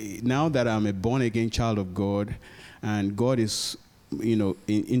now that I'm a born-again child of God, and God is,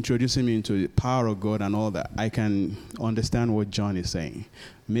 introducing me into the power of God and all that, I can understand what John is saying,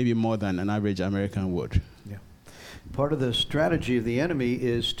 maybe more than an average American would. Yeah. Part of the strategy of the enemy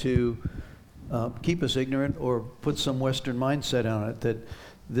is to keep us ignorant or put some Western mindset on it, that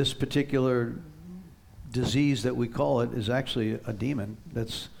this particular disease that we call it is actually a demon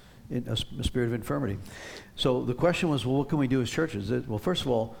that's in a spirit of infirmity. So the question was, well, what can we do as churches? Well, first of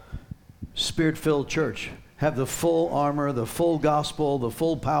all, spirit-filled church. Have the full armor, the full gospel, the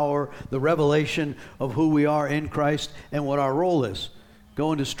full power, the revelation of who we are in Christ and what our role is.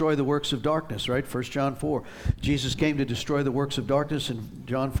 Go and destroy the works of darkness, right? 1 John 4. Jesus came to destroy the works of darkness, and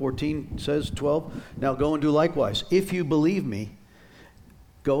John 14 says, 12, now go and do likewise. If you believe me,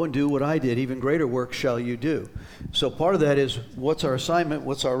 go and do what I did. Even greater work shall you do. So part of that is, what's our assignment?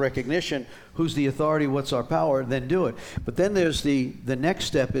 What's our recognition? Who's the authority? What's our power? Then do it. But then there's the next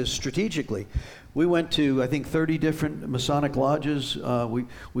step is strategically. We went to, I think, 30 different Masonic lodges.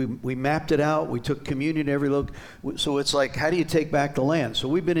 We mapped it out. We took communion every look. So it's like, how do you take back the land? So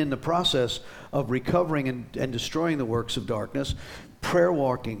we've been in the process of recovering and destroying the works of darkness. Prayer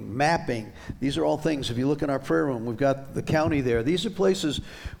walking, mapping, these are all things. If you look in our prayer room, we've got the county there. These are places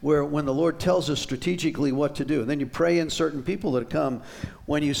where when the Lord tells us strategically what to do, and then you pray in certain people that come,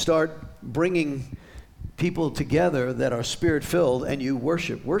 when you start bringing people together that are spirit-filled and you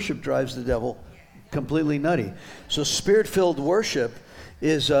worship. Worship drives the devil completely nutty. So spirit-filled worship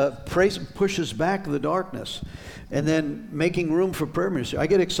is praise, pushes back the darkness. And then making room for prayer ministry. I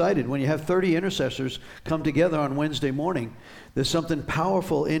get excited when you have 30 intercessors come together on Wednesday morning. There's something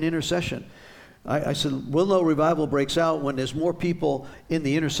powerful in intercession. I said, we'll know revival breaks out when there's more people in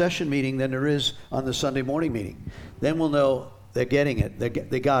the intercession meeting than there is on the Sunday morning meeting. Then we'll know they're getting it.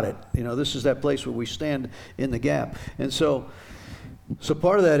 They got it. This is that place where we stand in the gap. And so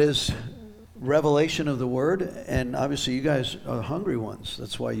part of that is revelation of the word, and obviously you guys are the hungry ones.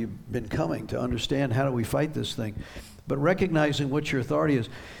 That's why you've been coming, to understand how do we fight this thing. But recognizing what your authority is.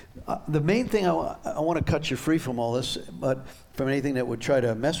 The main thing, I want to cut you free from all this, but from anything that would try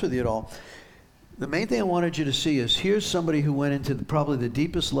to mess with you at all. The main thing I wanted you to see is, here's somebody who went into probably the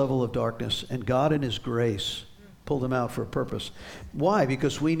deepest level of darkness, and God in his grace pulled him out for a purpose. Why?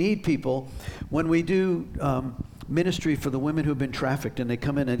 Because we need people. When we do ministry for the women who've been trafficked, and they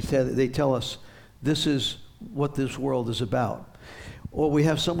come in and they tell us, this is what this world is about. Or we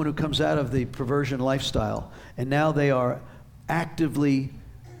have someone who comes out of the perversion lifestyle, and now they are actively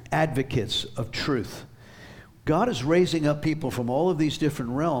advocates of truth. God is raising up people from all of these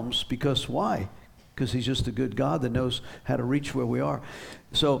different realms, because why? Because he's just a good God that knows how to reach where we are.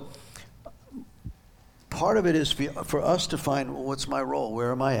 So part of it is for us to find, well, what's my role?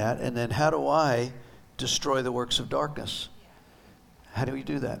 Where am I at? And then how do I destroy the works of darkness? How do we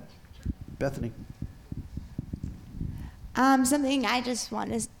do that? Bethany. Something I just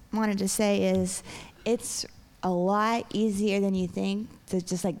wanted to say is, it's a lot easier than you think to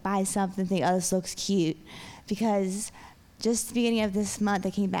just like buy something and think, oh, this looks cute. Because just the beginning of this month, I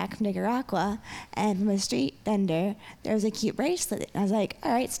came back from Nicaragua, and from a street vendor, there was a cute bracelet. And I was like,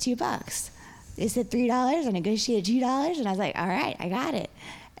 all right, it's $2. They said $3, I negotiated $2, and I was like, all right, I got it.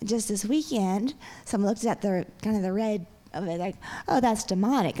 Just this weekend, someone looked at the kind of the red of it, like, oh, that's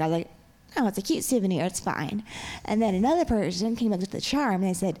demonic. I was like, no, it's a cute souvenir, it's fine. And then another person came up with the charm, and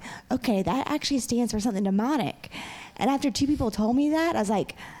they said, okay, that actually stands for something demonic. And after 2 people told me that, I was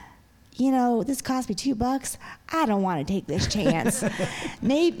like, this cost me $2. I don't want to take this chance.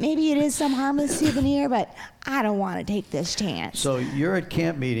 Maybe it is some harmless souvenir, but I don't want to take this chance. So you're at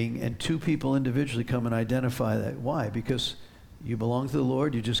camp meeting, and 2 people individually come and identify that. Why? Because you belong to the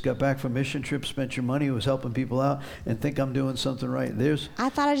Lord. You just got back from mission trip, spent your money, was helping people out, and think I'm doing something right. I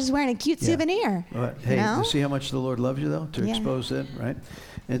thought I was just wearing a cute souvenir. But, hey, you see how much the Lord loves you, though, to expose that, right?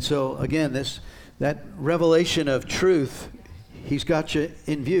 And so, again, that revelation of truth, he's got you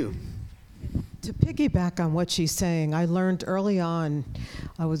in view. To piggyback on what she's saying, I learned early on,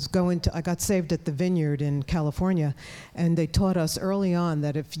 I got saved at the Vineyard in California, and they taught us early on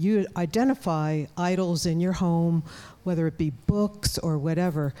that if you identify idols in your home, whether it be books or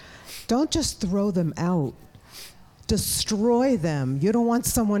whatever, don't just throw them out. Destroy them. You don't want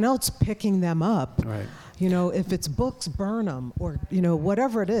someone else picking them up. Right. If it's books, burn them, or,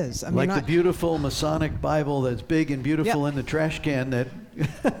 whatever it is. The beautiful Masonic Bible that's big and beautiful in the trash can that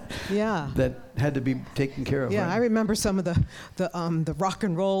that had to be taken care of. Yeah, right? I remember some of the rock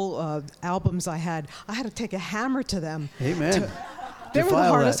and roll albums I had. I had to take a hammer to them. Amen. They were the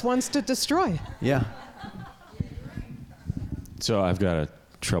hardest ones to destroy. Yeah. So I've got a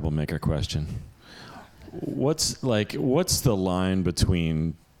troublemaker question. What's the line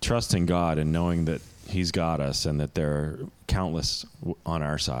between trusting God and knowing that He's got us and that there are countless on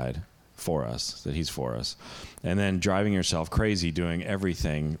our side for us, that He's for us. And then driving yourself crazy doing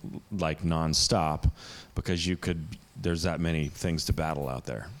everything like nonstop because there's that many things to battle out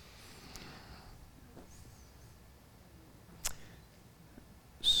there.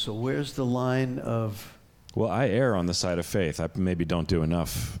 So where's the line of... Well, I err on the side of faith. I maybe don't do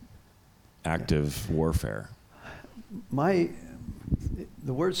enough active warfare.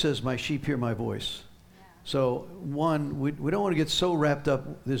 The word says, my sheep hear my voice. So one, we don't want to get so wrapped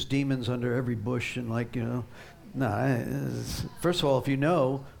up, there's demons under every bush and first of all, if you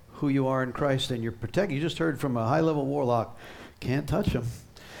know who you are in Christ and you're protected, you just heard from a high-level warlock, can't touch him.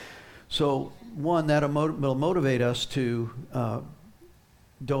 So one, that'll motivate us to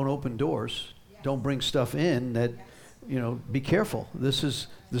don't open doors, don't bring stuff in that, be careful. This is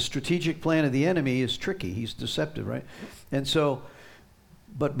the strategic plan of the enemy is tricky. He's deceptive, right? And so,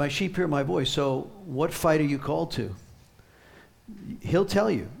 but my sheep hear my voice. So what fight are you called to? He'll tell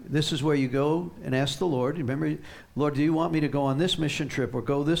you. This is where you go and ask the Lord. Remember, Lord, do you want me to go on this mission trip or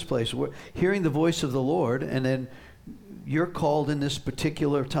go this place? We're hearing the voice of the Lord, and then you're called in this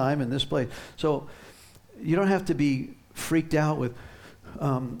particular time in this place. So you don't have to be freaked out with, I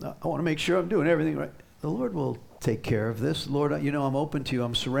want to make sure I'm doing everything right. The Lord will take care of this. Lord, I'm open to you.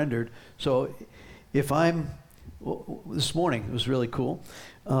 I'm surrendered. So if this morning, it was really cool.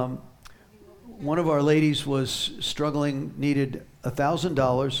 One of our ladies was struggling, needed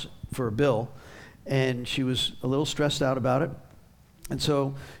 $1,000 for a bill, and she was a little stressed out about it. And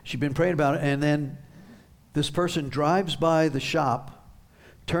so she'd been praying about it, and then this person drives by the shop,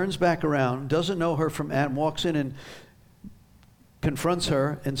 turns back around, doesn't know her from Adam, walks in and confronts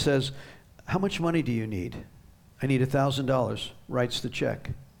her and says, how much money do you need? I need $1,000, writes the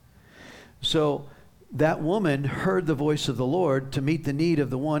check. So that woman heard the voice of the Lord to meet the need of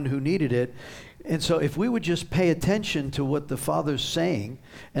the one who needed it. And so if we would just pay attention to what the Father's saying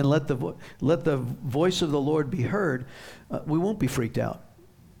and let the voice of the Lord be heard, we won't be freaked out.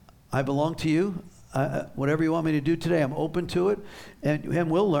 I belong to you. Whatever you want me to do today, I'm open to it.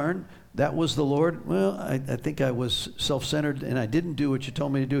 And we'll learn. That was the Lord. Well, I think I was self-centered and I didn't do what you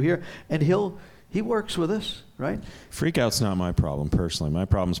told me to do here. And He works with us, right? Freak out's not my problem personally. My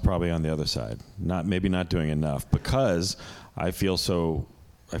problem's probably on the other side. Maybe not doing enough because I feel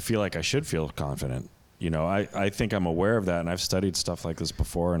like I should feel confident. I think I'm aware of that, and I've studied stuff like this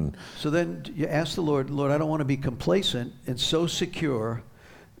before. And so then you ask the Lord, I don't want to be complacent and so secure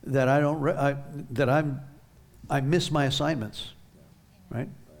that I miss my assignments, right?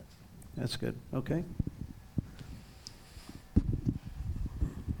 That's good. Okay.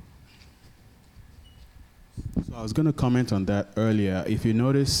 So I was going to comment on that earlier. If you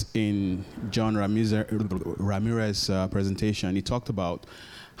notice in John Ramirez's presentation, he talked about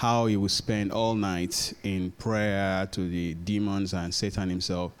how he would spend all night in prayer to the demons and Satan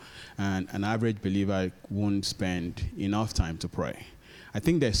himself, and an average believer won't spend enough time to pray. I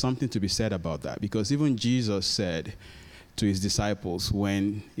think there's something to be said about that, because even Jesus said to his disciples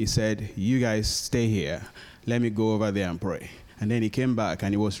when he said, you guys stay here, let me go over there and pray. And then he came back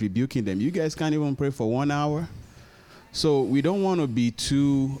and he was rebuking them. You guys can't even pray for 1 hour? So we don't want to be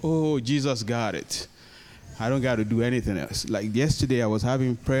too, Jesus got it. I don't got to do anything else. Like yesterday, I was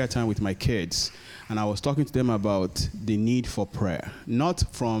having prayer time with my kids, and I was talking to them about the need for prayer, not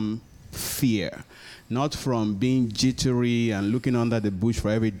from fear, not from being jittery and looking under the bush for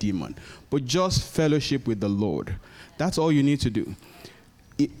every demon, but just fellowship with the Lord. That's all you need to do.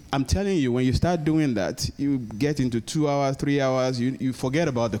 I'm telling you, when you start doing that, you get into 2 hours, 3 hours, you forget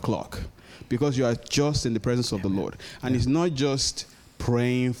about the clock because you are just in the presence of the Lord. And it's not just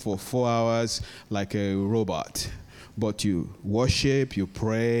praying for 4 hours like a robot, but you worship, you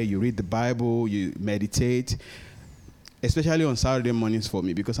pray, you read the Bible, you meditate, especially on Saturday mornings for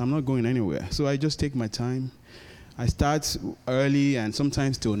me because I'm not going anywhere. So I just take my time. I start early and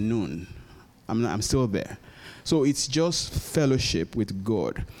sometimes till noon. I'm still there. So it's just fellowship with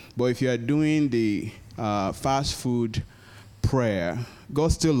God. But if you are doing the fast food prayer,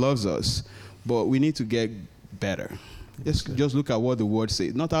 God still loves us, but we need to get better. Just look at what the word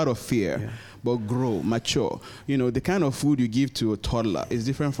says. Not out of fear, but grow, mature. The kind of food you give to a toddler is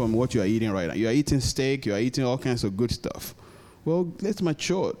different from what you are eating right now. You are eating steak, you are eating all kinds of good stuff. Well, let's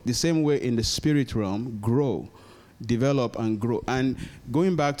mature. The same way in the spirit realm, grow, develop and grow. And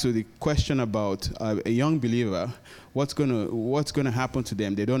going back to the question about a young believer, what's gonna happen to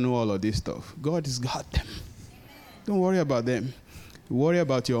them? They don't know all of this stuff. God has got them. Don't worry about them. Worry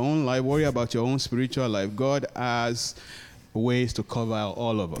about your own life. Worry about your own spiritual life. God has ways to cover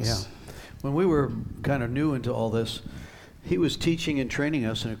all of us. Yeah. When we were kind of new into all this, he was teaching and training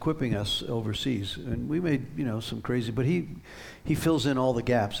us and equipping us overseas, and we made some crazy. But he fills in all the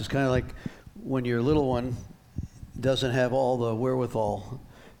gaps. It's kind of like when your little one doesn't have all the wherewithal.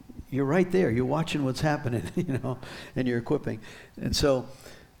 You're right there. You're watching what's happening, and you're equipping. And so,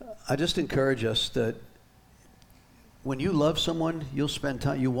 I just encourage us that when you love someone, you'll spend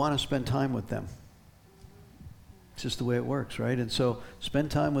time. You want to spend time with them. It's just the way it works, right? And so,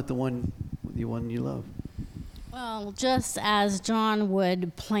 spend time with the one you love. Well, just as John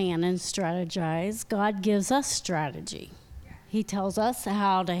would plan and strategize, God gives us strategy. He tells us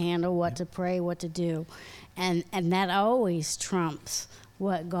how to handle, what to pray, what to do. And that always trumps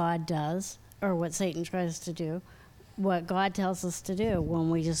what God does or what Satan tries to do. What God tells us to do when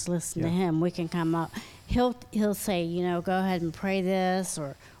we just listen to him, we can come up. He'll say, go ahead and pray this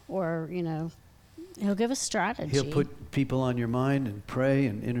or he'll give us strategy. He'll put people on your mind and pray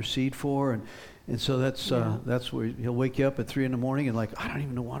and intercede for, and so that's where he'll wake you up at 3 a.m. and like, I don't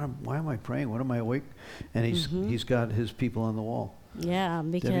even know why am I praying? What am I awake? And he's got his people on the wall. Yeah,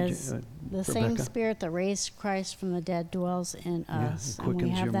 because the Rebecca. same Spirit that raised Christ from the dead dwells in us. It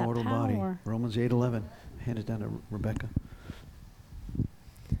quickens your mortal body. Power. Romans 8:11. Hand it down to Rebecca.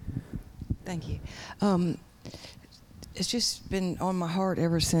 Thank you. It's just been on my heart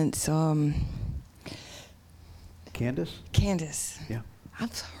ever since. Candace? Candace. Yeah.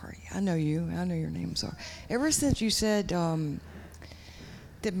 I'm sorry. I know you. I know your name. Sorry. Ever since you said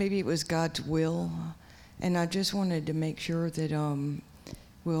that maybe it was God's will, and I just wanted to make sure that,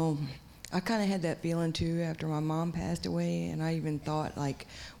 I kind of had that feeling too after my mom passed away, and I even thought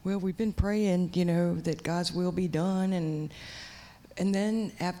we've been praying, that God's will be done, and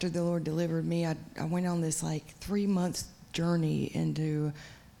then after the Lord delivered me, I went on this 3-month journey into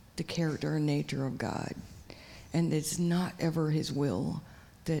the character and nature of God, and it's not ever His will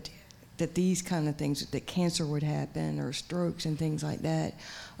that these kind of things, that cancer would happen or strokes and things like that.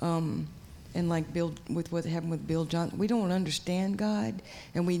 And with what happened with Bill Johnson, we don't understand God,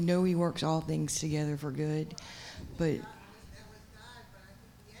 and we know He works all things together for good. But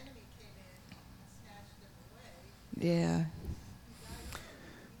yeah.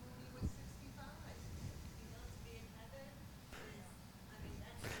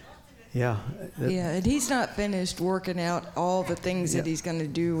 Yeah. Yeah, and He's not finished working out all the things that He's going to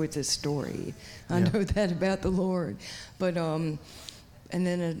do with His story. I know that about the Lord. But and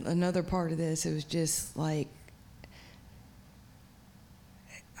then another part of this, it was just oh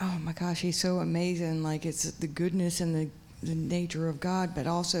my gosh, He's so amazing. It's the goodness and the nature of God, but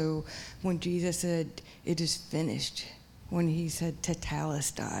also when Jesus said, "It is finished," when He said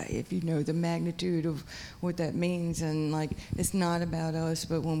tetelestai, if you know the magnitude of what that means, and it's not about us,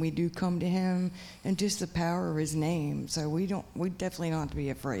 but when we do come to Him, and just the power of His name. So we definitely don't have to be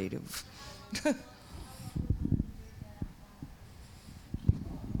afraid of.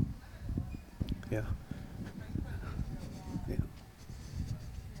 Yeah. Yeah.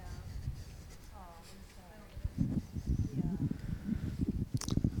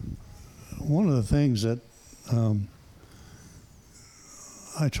 One of the things that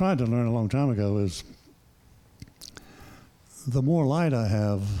I tried to learn a long time ago is the more light I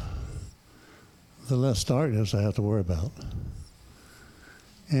have, the less darkness I have to worry about.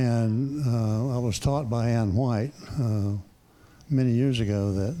 And I was taught by Ann White many years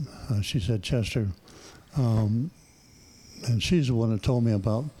ago that she said, Chester, and she's the one that told me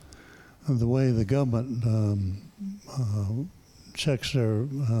about the way the government checks their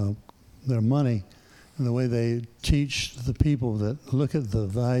money, and the way they teach the people that look at the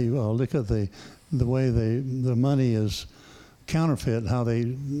value, or look at the way the money is counterfeit, how they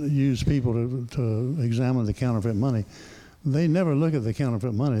use people to examine the counterfeit money. They never look at the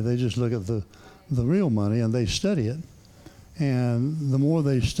counterfeit money. They just look at the real money, and they study it. And the more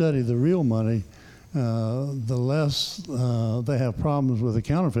they study the real money, the less they have problems with the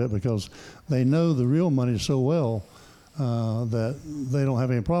counterfeit, because they know the real money so well that they don't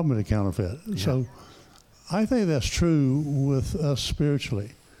have any problem with the counterfeit. Yeah. So I think that's true with us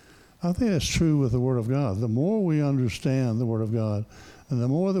spiritually. I think that's true with the Word of God. The more we understand the Word of God, and the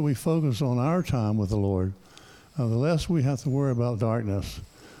more that we focus on our time with the Lord, the less we have to worry about darkness.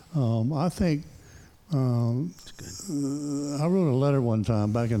 I think I wrote a letter one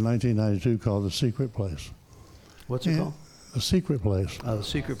time back in 1992 called The Secret Place. What's it called? The Secret Place. Oh, The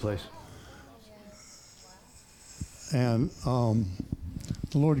Secret Place. And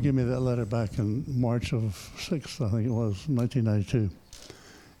the Lord gave me that letter back in March of 6th, I think it was, 1992.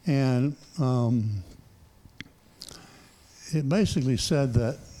 And it basically said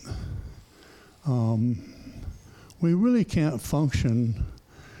that we really can't function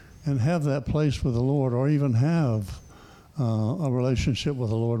and have that place with the Lord, or even have a relationship with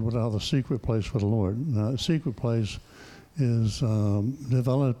the Lord without a secret place with the Lord. Now, a secret place is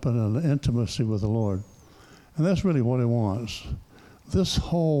developing an intimacy with the Lord. And that's really what he wants. This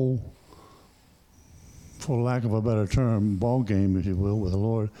whole, for lack of a better term, ball game, if you will, with the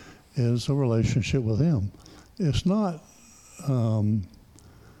Lord, is a relationship with him. It's not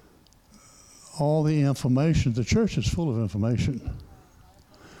all the information. The church is full of information.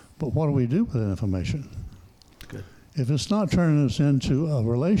 But what do we do with that information? Good. If it's not turning us into a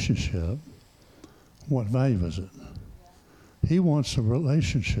relationship, what value is it? He wants a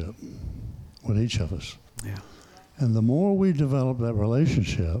relationship with each of us. Yeah. And the more we develop that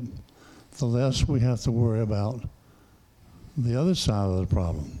relationship, the less we have to worry about the other side of the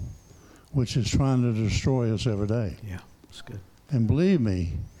problem, which is trying to destroy us every day. Yeah, that's good. And believe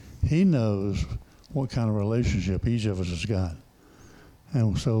me, he knows what kind of relationship each of us has got.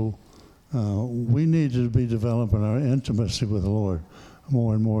 And so we need to be developing our intimacy with the Lord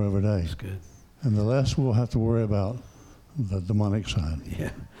more and more every day. That's good. And the less we'll have to worry about the demonic side.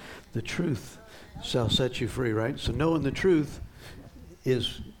 Yeah, the truth shall set you free, right? So knowing the truth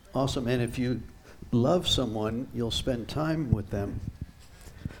is awesome. And if you love someone, you'll spend time with them.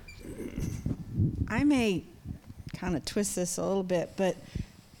 I may kind of twist this a little bit, but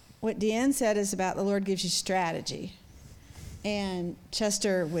what Deanne said is about the Lord gives you strategy. And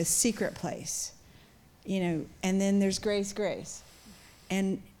Chester with secret place, and then there's grace.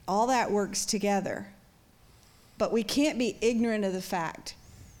 And all that works together. But we can't be ignorant of the fact,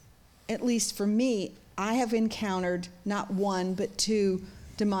 at least for me, I have encountered not one, but 2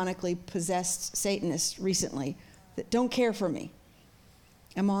 demonically possessed Satanists recently that don't care for me.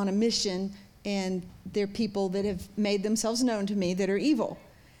 I'm on a mission, and they're people that have made themselves known to me that are evil.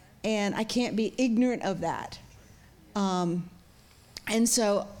 And I can't be ignorant of that. And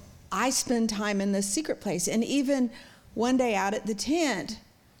so I spend time in this secret place. And even one day out at the tent,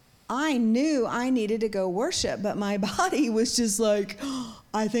 I knew I needed to go worship, but my body was just like,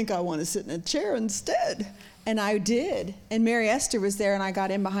 I think I want to sit in a chair instead. And I did. And Mary Esther was there, and I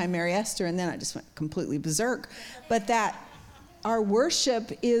got in behind Mary Esther, and then I just went completely berserk. But that our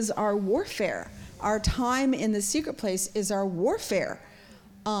worship is our warfare. Our time in the secret place is our warfare.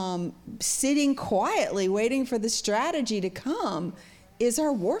 Sitting quietly, waiting for the strategy to come is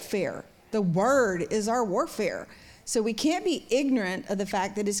our warfare. The word is our warfare. So we can't be ignorant of the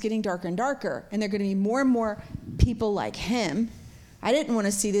fact that it's getting darker and darker, and there are going to be more and more people like him. I didn't want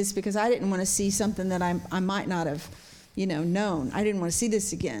to see this because I didn't want to see something that I might not have, known. I didn't want to see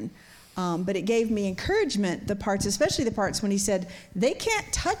this again. But it gave me encouragement, the parts, especially the parts when he said, they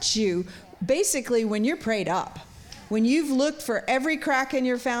can't touch you basically when you're prayed up. When you've looked for every crack in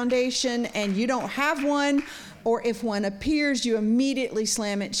your foundation and you don't have one, or if one appears, you immediately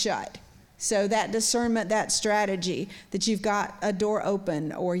slam it shut. So that discernment, that strategy, that you've got a door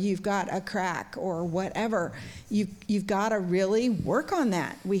open or you've got a crack or whatever, you've got to really work on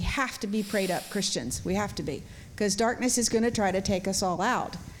that. We have to be prayed up Christians. We have to be. Because darkness is going to try to take us all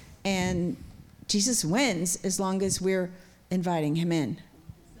out. And Jesus wins as long as we're inviting him in.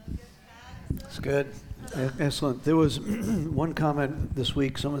 That's good. Excellent. There was one comment this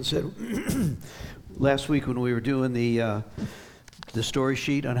week. Someone said last week when we were doing the story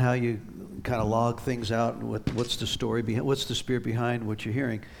sheet on how you kind of log things out and what's the story behind, what's the spirit behind what you're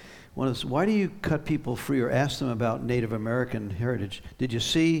hearing. One is, why do you cut people free or ask them about Native American heritage? Did you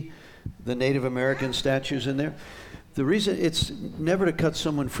see the Native American statues in there? The reason, it's never to cut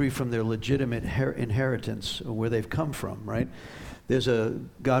someone free from their legitimate inheritance or where they've come from, right?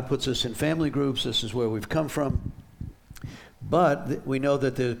 God puts us in family groups. This is where we've come from. But we know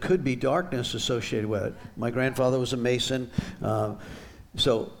that there could be darkness associated with it. My grandfather was a Mason.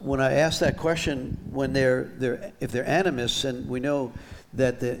 So when I ask that question, when if they're animists, and we know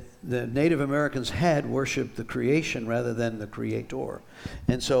that the Native Americans had worshipped the creation rather than the creator.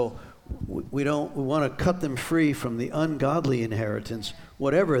 And so we want to cut them free from the ungodly inheritance,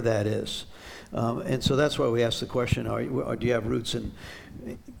 whatever that is. And so that's why we ask the question, do you have roots in,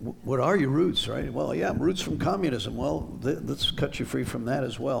 what are your roots, right? Well, yeah, roots from communism. Well, let's cut you free from that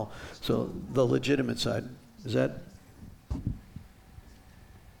as well. So the legitimate side, is that?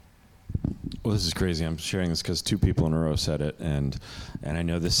 Well, this is crazy. I'm sharing this because 2 people in a row said it, and I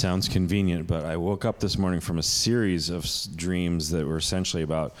know this sounds convenient, but I woke up this morning from a series of dreams that were essentially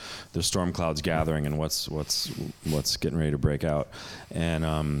about the storm clouds gathering and what's getting ready to break out.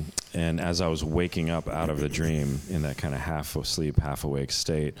 And as I was waking up out of the dream in that kind of half asleep, half awake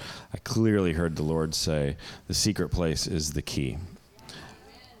state, I clearly heard the Lord say, "The secret place is the key."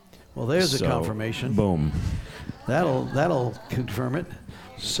 Well, there's a confirmation. Boom. That'll confirm it.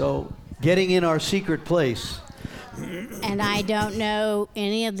 So getting in our secret place. And I don't know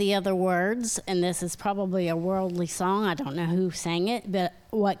any of the other words, and this is probably a worldly song. I don't know who sang it, but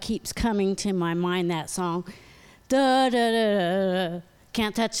what keeps coming to my mind, that song, da da da da,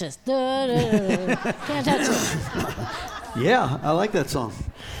 can't touch this, da da da, can't touch this. Yeah, I like that song.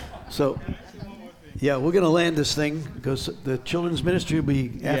 So, yeah, we're going to land this thing because the children's ministry will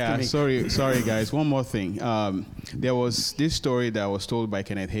be after me. Sorry, guys. One more thing. There was this story that was told by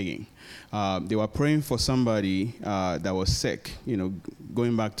Kenneth Hagin. They were praying for somebody that was sick,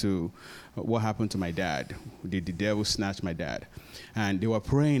 going back to what happened to my dad. Did the devil snatch my dad? And they were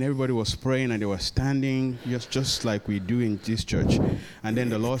praying, everybody was praying, and they were standing just like we do in this church. And then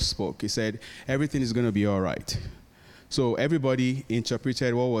the Lord spoke. He said, everything is going to be all right. So everybody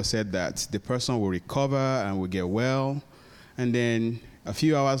interpreted what was said, that the person will recover and will get well. And then a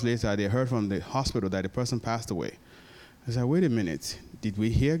few hours later, they heard from the hospital that the person passed away. I said, wait a minute. Did we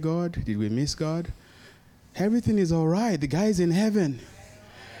hear God? Did we miss God? Everything is all right. The guy is in heaven.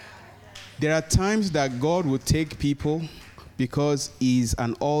 There are times that God will take people because he's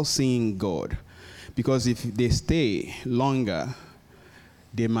an all-seeing God. Because if they stay longer,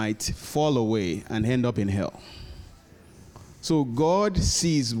 they might fall away and end up in hell. So God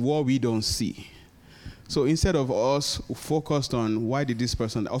sees what we don't see. So instead of us focused on why did this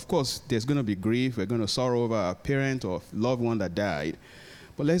person, of course, there's going to be grief. We're going to sorrow over a parent or loved one that died.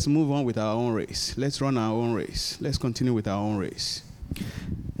 But let's move on with our own race. Let's run our own race. Let's continue with our own race.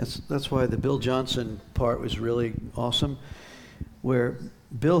 That's why the Bill Johnson part was really awesome, where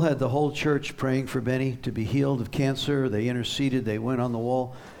Bill had the whole church praying for Benny to be healed of cancer. They interceded. They went on the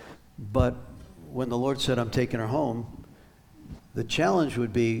wall. But when the Lord said, I'm taking her home, the challenge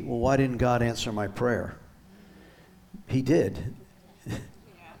would be, well, why didn't God answer my prayer? He did.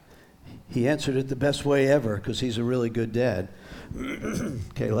 He answered it the best way ever because he's a really good dad.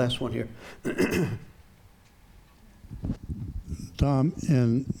 Okay, last one here. Tom,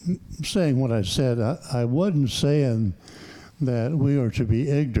 in saying what I said, I wasn't saying that we are to be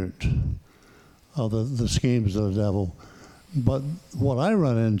ignorant of the schemes of the devil. But what I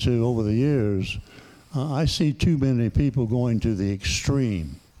run into over the years, I see too many people going to the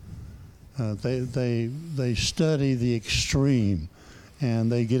extreme. They study the extreme,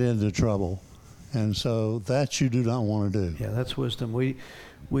 and they get into trouble. And so that you do not want to do. Yeah, that's wisdom. We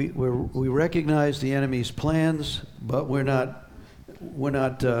recognize the enemy's plans, but we're not going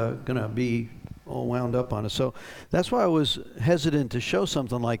to be all wound up on it. So that's why I was hesitant to show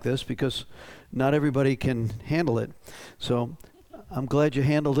something like this, because not everybody can handle it. So I'm glad you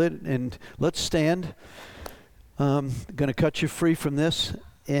handled it, and let's stand. Going to cut you free from this,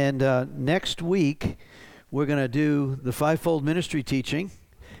 and next week we're going to do the fivefold ministry teaching,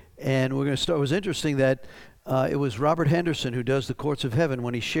 and we're going to start. It was interesting that it was Robert Henderson who does the Courts of Heaven.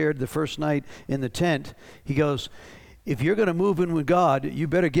 When he shared the first night in the tent, he goes, if you're going to move in with God, you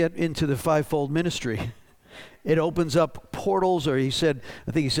better get into the fivefold ministry. It opens up portals, or I think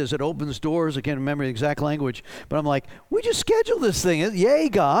he says it opens doors. I can't remember the exact language, but I'm like, we just scheduled this thing. Yay,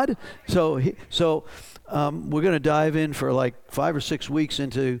 God. So we're going to dive in for like 5 or 6 weeks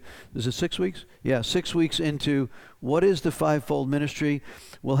into, is it 6 weeks? Yeah, 6 weeks into what is the fivefold ministry.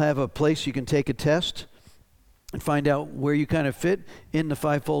 We'll have a place you can take a test and find out where you kind of fit in the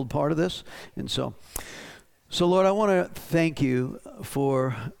fivefold part of this. And so Lord, I want to thank you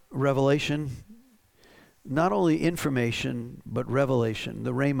for revelation. Not only information, but revelation,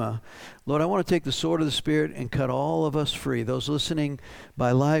 the Rhema. Lord, I want to take the sword of the Spirit and cut all of us free. Those listening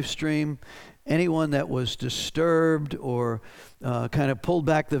by live stream, anyone that was disturbed or kind of pulled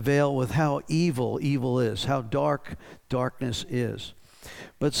back the veil with how evil is, how darkness is.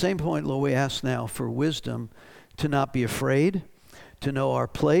 But at the same point, Lord, we ask now for wisdom to not be afraid, to know our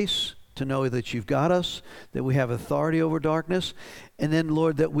place, to know that you've got us, that we have authority over darkness, and then,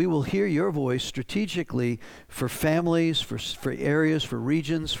 Lord, that we will hear your voice strategically for families, for areas, for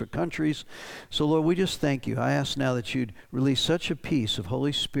regions, for countries. So, Lord, we just thank you. I ask now that you'd release such a peace of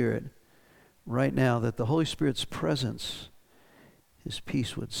Holy Spirit right now, that the Holy Spirit's presence, his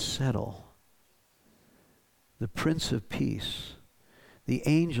peace would settle. The Prince of Peace, the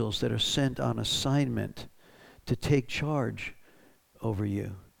angels that are sent on assignment to take charge over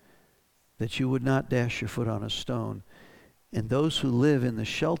you, that you would not dash your foot on a stone. And those who live in the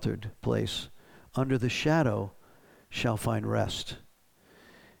sheltered place under the shadow shall find rest.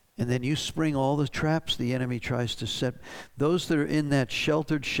 And then you spring all the traps the enemy tries to set. Those that are in that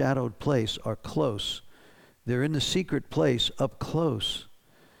sheltered, shadowed place are close. They're in the secret place up close.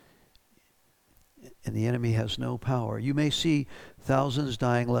 And the enemy has no power. You may see thousands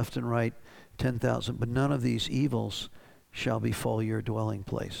dying left and right, 10,000, but none of these evils shall befall your dwelling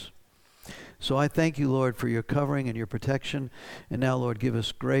place. So I thank you, Lord, for your covering and your protection. And now, Lord, give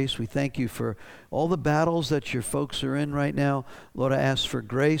us grace. We thank you for all the battles that your folks are in right now. Lord, I ask for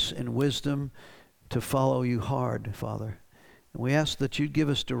grace and wisdom to follow you hard, Father. And we ask that you'd give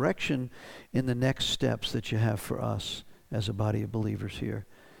us direction in the next steps that you have for us as a body of believers here.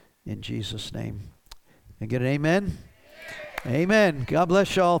 In Jesus' name. And get an amen? Amen. God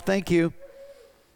bless y'all. Thank you.